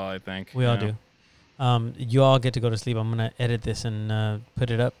to as well. I think we all do. You all get to go to sleep. I'm gonna edit this and put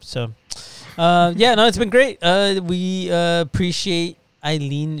it up. So, yeah, no, it's been great. We appreciate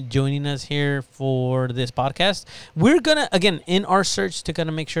Aileen joining us here for this podcast. We're gonna again in our search to kind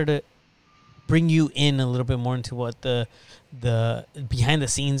of make sure to bring you in a little bit more into what the behind the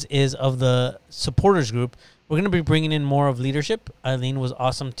scenes is of the supporters group. We're going to be bringing in more of leadership. Aileen was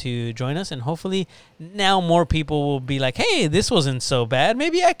awesome to join us, and hopefully now more people will be like, hey, this wasn't so bad.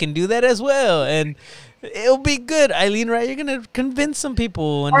 Maybe I can do that as well. And it'll be good. Aileen, right? You're going to convince some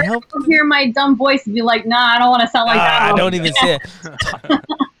people and help. Hear my dumb voice and be like, nah, I don't want to sound like that. I don't even say it.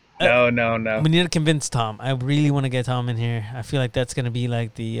 No. We need to convince Tom. I really want to get Tom in here. I feel like that's going to be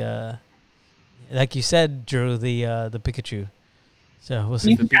like the, like you said, Drew, the Pikachu. So we'll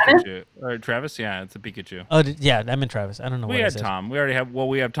see. The Pikachu. Or Travis? Yeah, it's a Pikachu. Oh, yeah, I meant Travis. I don't know we what I had said. Tom. We already have. Well,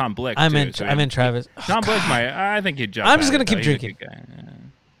 we have Tom Blick. I too, meant so I meant Travis. Tom Blick I think he'd jump. I'm just at gonna it, keep though. drinking. He's a good guy. Yeah.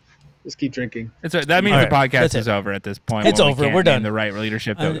 Just keep drinking. That means All the right, podcast that's is it. over at this point. It's when we over. can't We're name done. The right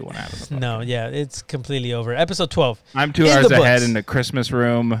leadership that we want to have. No, yeah, it's completely over. Episode 12. I'm 2 In hours the ahead books. in the Christmas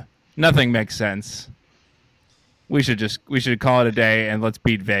room. Nothing makes sense. We should call it a day and let's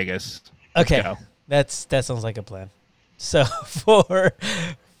beat Vegas. Let's Okay, go. that sounds like a plan. So for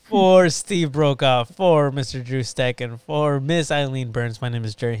Steve Brokaw, for Mr. Drew Steck, and for Miss Aileen Burns, my name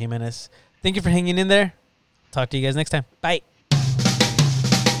is Jerry Jimenez. Thank you for hanging in there. Talk to you guys next time. Bye.